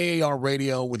JAR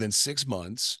Radio within 6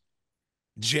 months,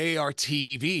 JAR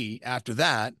TV after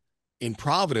that in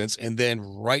Providence, and then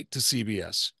right to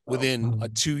CBS within a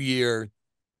 2-year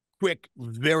quick,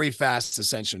 very fast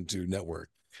ascension to network.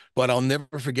 But I'll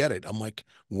never forget it. I'm like,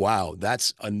 wow,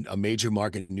 that's a major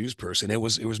market news person. It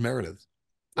was Meredith.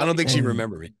 I don't think she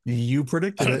remembered me. You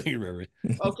predicted I don't it. think you remember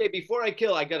me. Okay, before I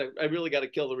really got to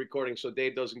kill the recording so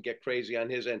Dave doesn't get crazy on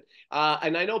his end.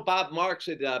 And I know Bob Marks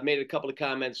had made a couple of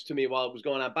comments to me while it was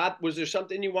going on. Bob, was there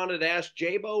something you wanted to ask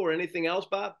Jaybeau or anything else,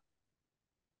 Bob?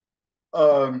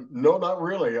 No, not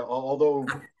really. Although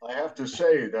I have to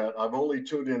say that I've only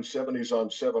tuned in 70s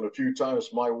on 7 a few times.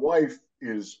 My wife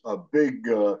is a big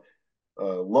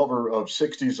lover of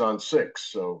 60s on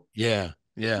 6. So yeah.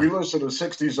 We listen to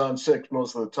 60s on 6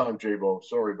 most of the time, Jaybeau.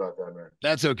 Sorry about that, man.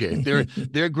 That's okay.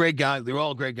 They're great guys. They're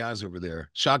all great guys over there.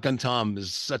 Shotgun Tom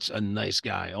is such a nice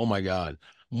guy. Oh my God.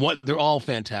 They're all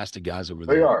fantastic guys over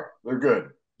there. They are. They're good.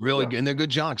 Really good. And they're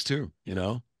good jocks too, you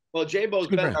know? Well, Jaybeau's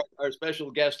been our special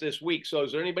guest this week. So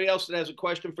is there anybody else that has a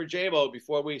question for Jaybeau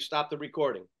before we stop the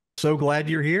recording? So glad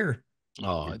you're here.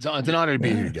 Oh, it's an honor to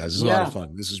be here, guys. It's a lot of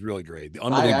fun. This is really great.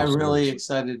 I'm really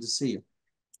excited to see you.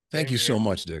 Thank you so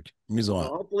much, Dick. It means a lot.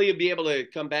 Well, hopefully you'll be able to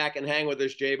come back and hang with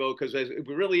us, Jaybeau, because it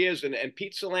really is. And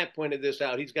Pete Salant pointed this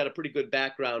out. He's got a pretty good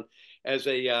background as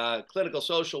a clinical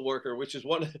social worker, which is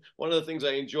one of the things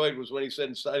I enjoyed was when he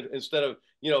said instead of,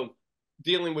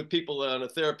 dealing with people on a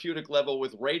therapeutic level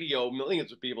with radio,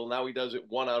 millions of people, now he does it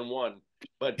one-on-one.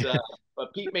 But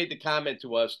Pete made the comment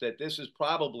to us that this is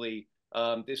probably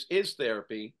this is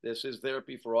therapy. This is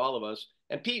therapy for all of us.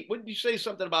 And Pete, wouldn't you say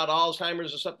something about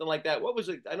Alzheimer's or something like that? What was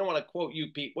it? I don't want to quote you,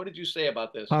 Pete. What did you say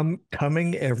about this?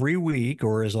 Coming every week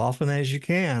or as often as you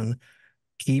can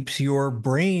keeps your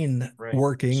brain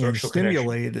working and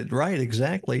stimulated. Connection. Right,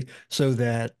 exactly. So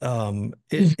that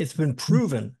it's been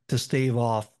proven to stave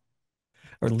off,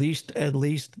 or at least, if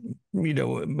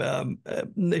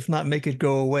not make it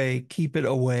go away, keep it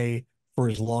away for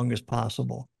as long as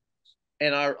possible.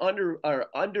 And our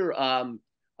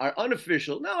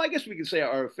unofficial, no, I guess we can say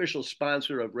our official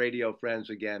sponsor of Radio Friends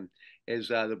again is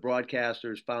the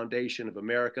Broadcasters Foundation of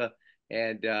America,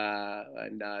 and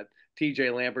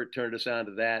TJ Lambert turned us on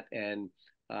to that. And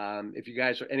if you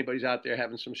guys anybody's out there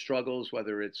having some struggles,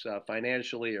 whether it's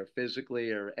financially or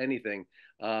physically or anything,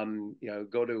 go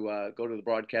to the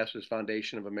Broadcasters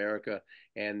Foundation of America,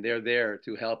 and they're there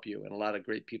to help you. And a lot of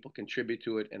great people contribute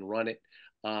to it and run it.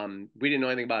 We didn't know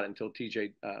anything about it until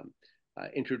TJ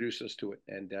introduced us to it,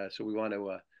 and so we want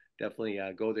to definitely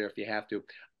go there if you have to.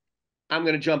 I'm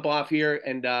going to jump off here,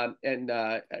 and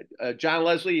John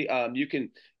Leslie, you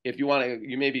can, if you want to,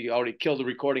 you maybe already killed the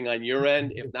recording on your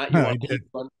end. If not, you want to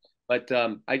keep fun. But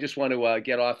I just want to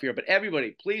get off here. But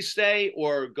everybody, please stay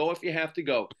or go if you have to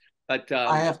go. But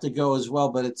I have to go as well.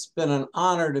 But it's been an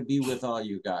honor to be with all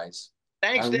you guys.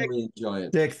 Thanks, Dick. I really enjoy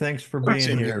it. Dick, thanks for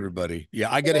being here, everybody.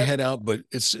 Yeah, I got to head out, but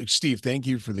it's Steve. Thank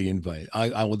you for the invite.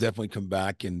 I will definitely come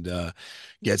back and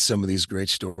get some of these great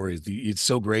stories. It's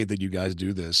so great that you guys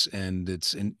do this,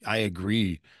 and I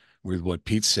agree with what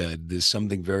Pete said. There's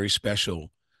something very special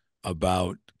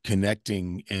about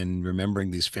connecting and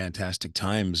remembering these fantastic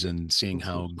times and seeing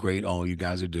how great all you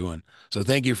guys are doing. So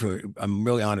thank you I'm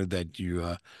really honored that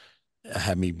you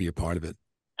had me be a part of it.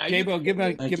 Jaybeau,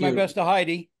 give my best to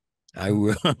Heidi. I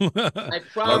will. I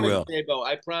promise, Jaybeau.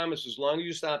 I promise. As long as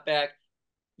you stop back,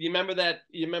 you remember that.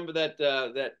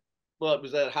 Well, it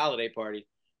was that holiday party.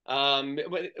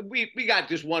 We got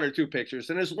just 1 or 2 pictures,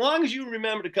 and as long as you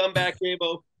remember to come back,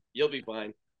 Jaybeau, you'll be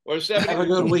fine. Or 70. Have a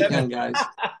good weekend, guys.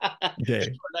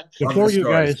 Okay. Before you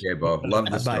guys, Jaybeau, love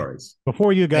the stories.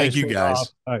 Before you guys, thank you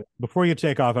guys. Before you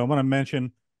take off, I want to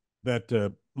mention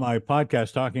that my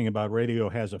podcast, Talking About Radio,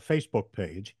 has a Facebook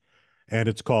page. And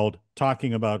it's called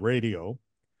Talking About Radio.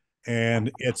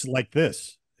 And it's like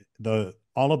this.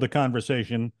 All of the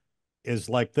conversation is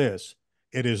like this.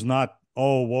 It is not,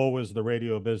 oh, woe is the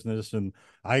radio business and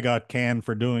I got canned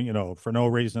for doing, for no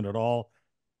reason at all.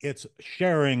 It's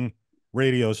sharing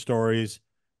radio stories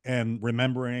and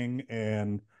remembering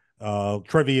and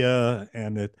trivia.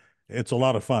 And it's a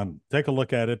lot of fun. Take a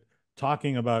look at it.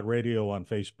 Talking About Radio on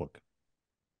Facebook.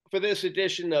 for this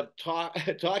edition of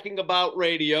Talking About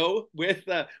Radio with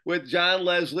John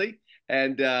Leslie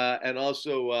and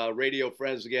also radio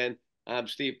friends again. I'm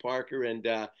Steve Parker, and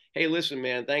hey, listen,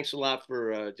 man, thanks a lot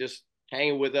for just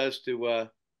hanging with us to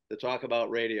talk about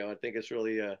radio. I think it's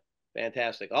really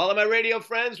fantastic. All of my radio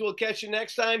friends, we'll catch you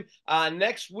next time.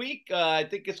 Next week, I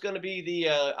think it's going to be the,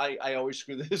 I always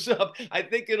screw this up. I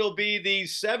think it'll be the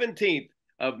 17th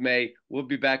of May. We'll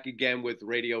be back again with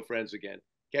radio friends again.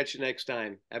 Catch you next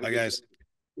time. Have a good guys. day.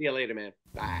 See you later, man.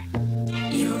 Bye.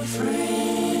 Your friend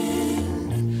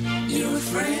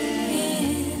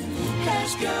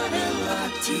has got a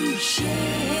lot to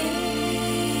share.